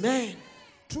Lord Jesus. Amen.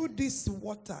 Through this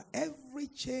water, every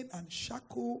chain and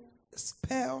shackle,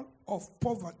 spell of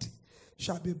poverty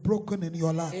shall be broken in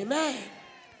your life. Amen.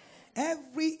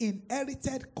 Every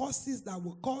inherited causes that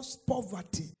will cause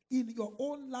poverty in your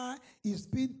own life is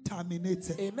being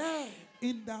terminated. Amen.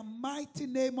 In the mighty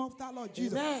name of the Lord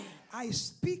Jesus, Amen. I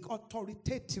speak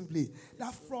authoritatively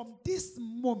that from this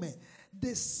moment,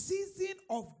 the season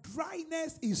of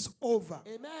dryness is over.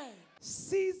 Amen.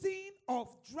 Season of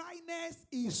dryness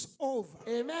is over.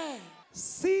 Amen.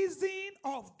 Season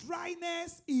of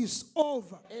dryness is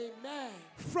over. Amen.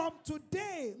 From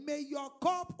today, may your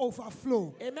cup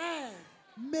overflow. Amen.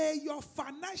 May your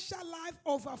financial life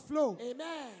overflow.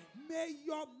 Amen. May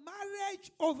your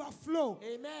marriage overflow.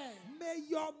 Amen. May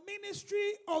your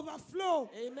ministry overflow.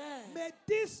 Amen. May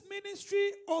this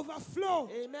ministry overflow.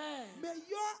 Amen. May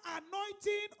your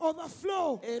anointing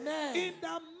overflow. Amen. In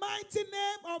the mighty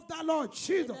name of the Lord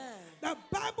Jesus. Amen. The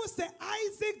Bible says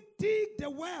Isaac digged the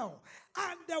well,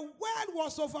 and the well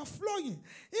was overflowing,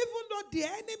 even though the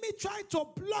enemy tried to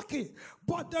block it.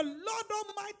 But the Lord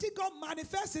Almighty God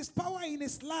manifests his power in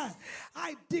his life.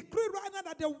 I decree right now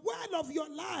that the well of your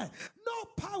life, no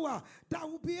power that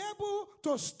will be able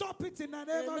to stop it in the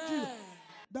name of Jesus.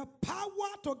 The power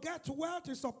to get wealth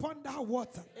is upon that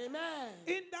water. Amen.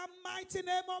 In the mighty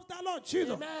name of the Lord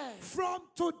Jesus. Amen. From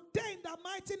today, in the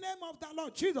mighty name of the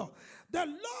Lord Jesus, the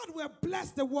Lord will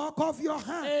bless the work of your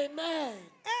hand. Amen.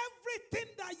 Everything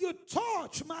that you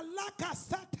touch, Malaka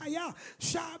Sataya,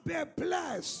 shall be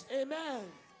blessed. Amen.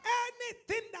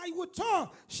 Anything that you touch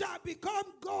shall become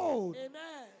gold.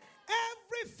 Amen.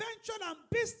 Every venture and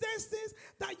businesses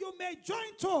that you may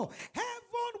join to,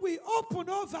 heaven will open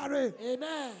over it.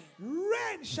 Amen.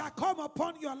 Rain shall come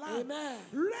upon your life. Amen.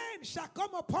 Rain shall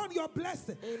come upon your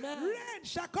blessing. Amen. Rain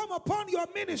shall come upon your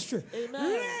ministry.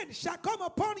 Amen. Rain shall come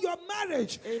upon your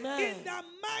marriage. Amen. In the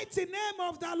mighty name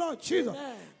of the Lord Jesus.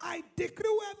 Amen. I decree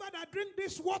whoever that drink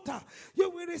this water, you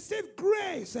will receive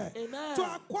grace Amen. to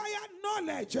acquire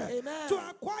knowledge, Amen. to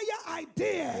acquire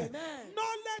idea, Amen.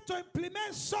 knowledge to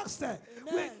implement success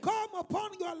will Amen. come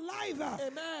upon your life.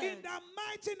 Amen. In the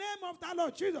mighty name of the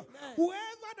Lord Jesus. Amen.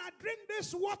 Whoever that drink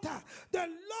this water, the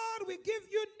Lord will give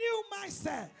you new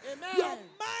mindset. Amen. Your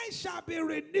mind shall be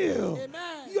renewed.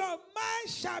 Amen. Your mind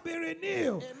shall be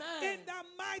renewed. Amen. In the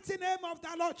mighty name of the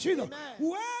Lord Jesus. Amen.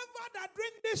 Whoever that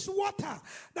drink this water,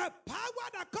 the power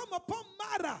that come upon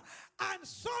Mara and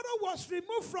sorrow was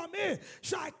removed from it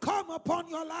shall come upon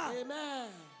your life. Amen.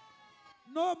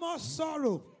 No more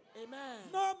sorrow. Amen.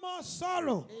 No more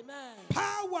sorrow. Amen.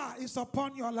 Power is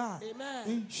upon your life. Amen.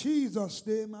 In Jesus'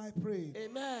 name I pray.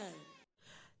 Amen.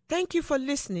 Thank you for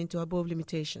listening to Above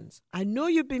Limitations. I know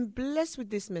you've been blessed with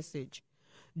this message.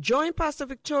 Join Pastor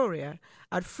Victoria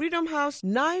at Freedom House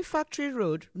 9 Factory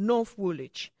Road, North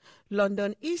Woolwich,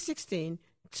 London E16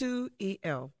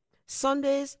 2EL.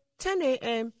 Sundays 10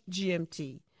 a.m.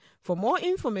 GMT. For more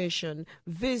information,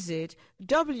 visit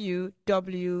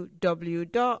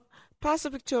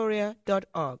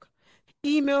www.pastorvictoria.org.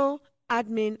 Email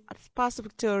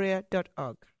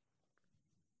admin@pastorvictoria.org.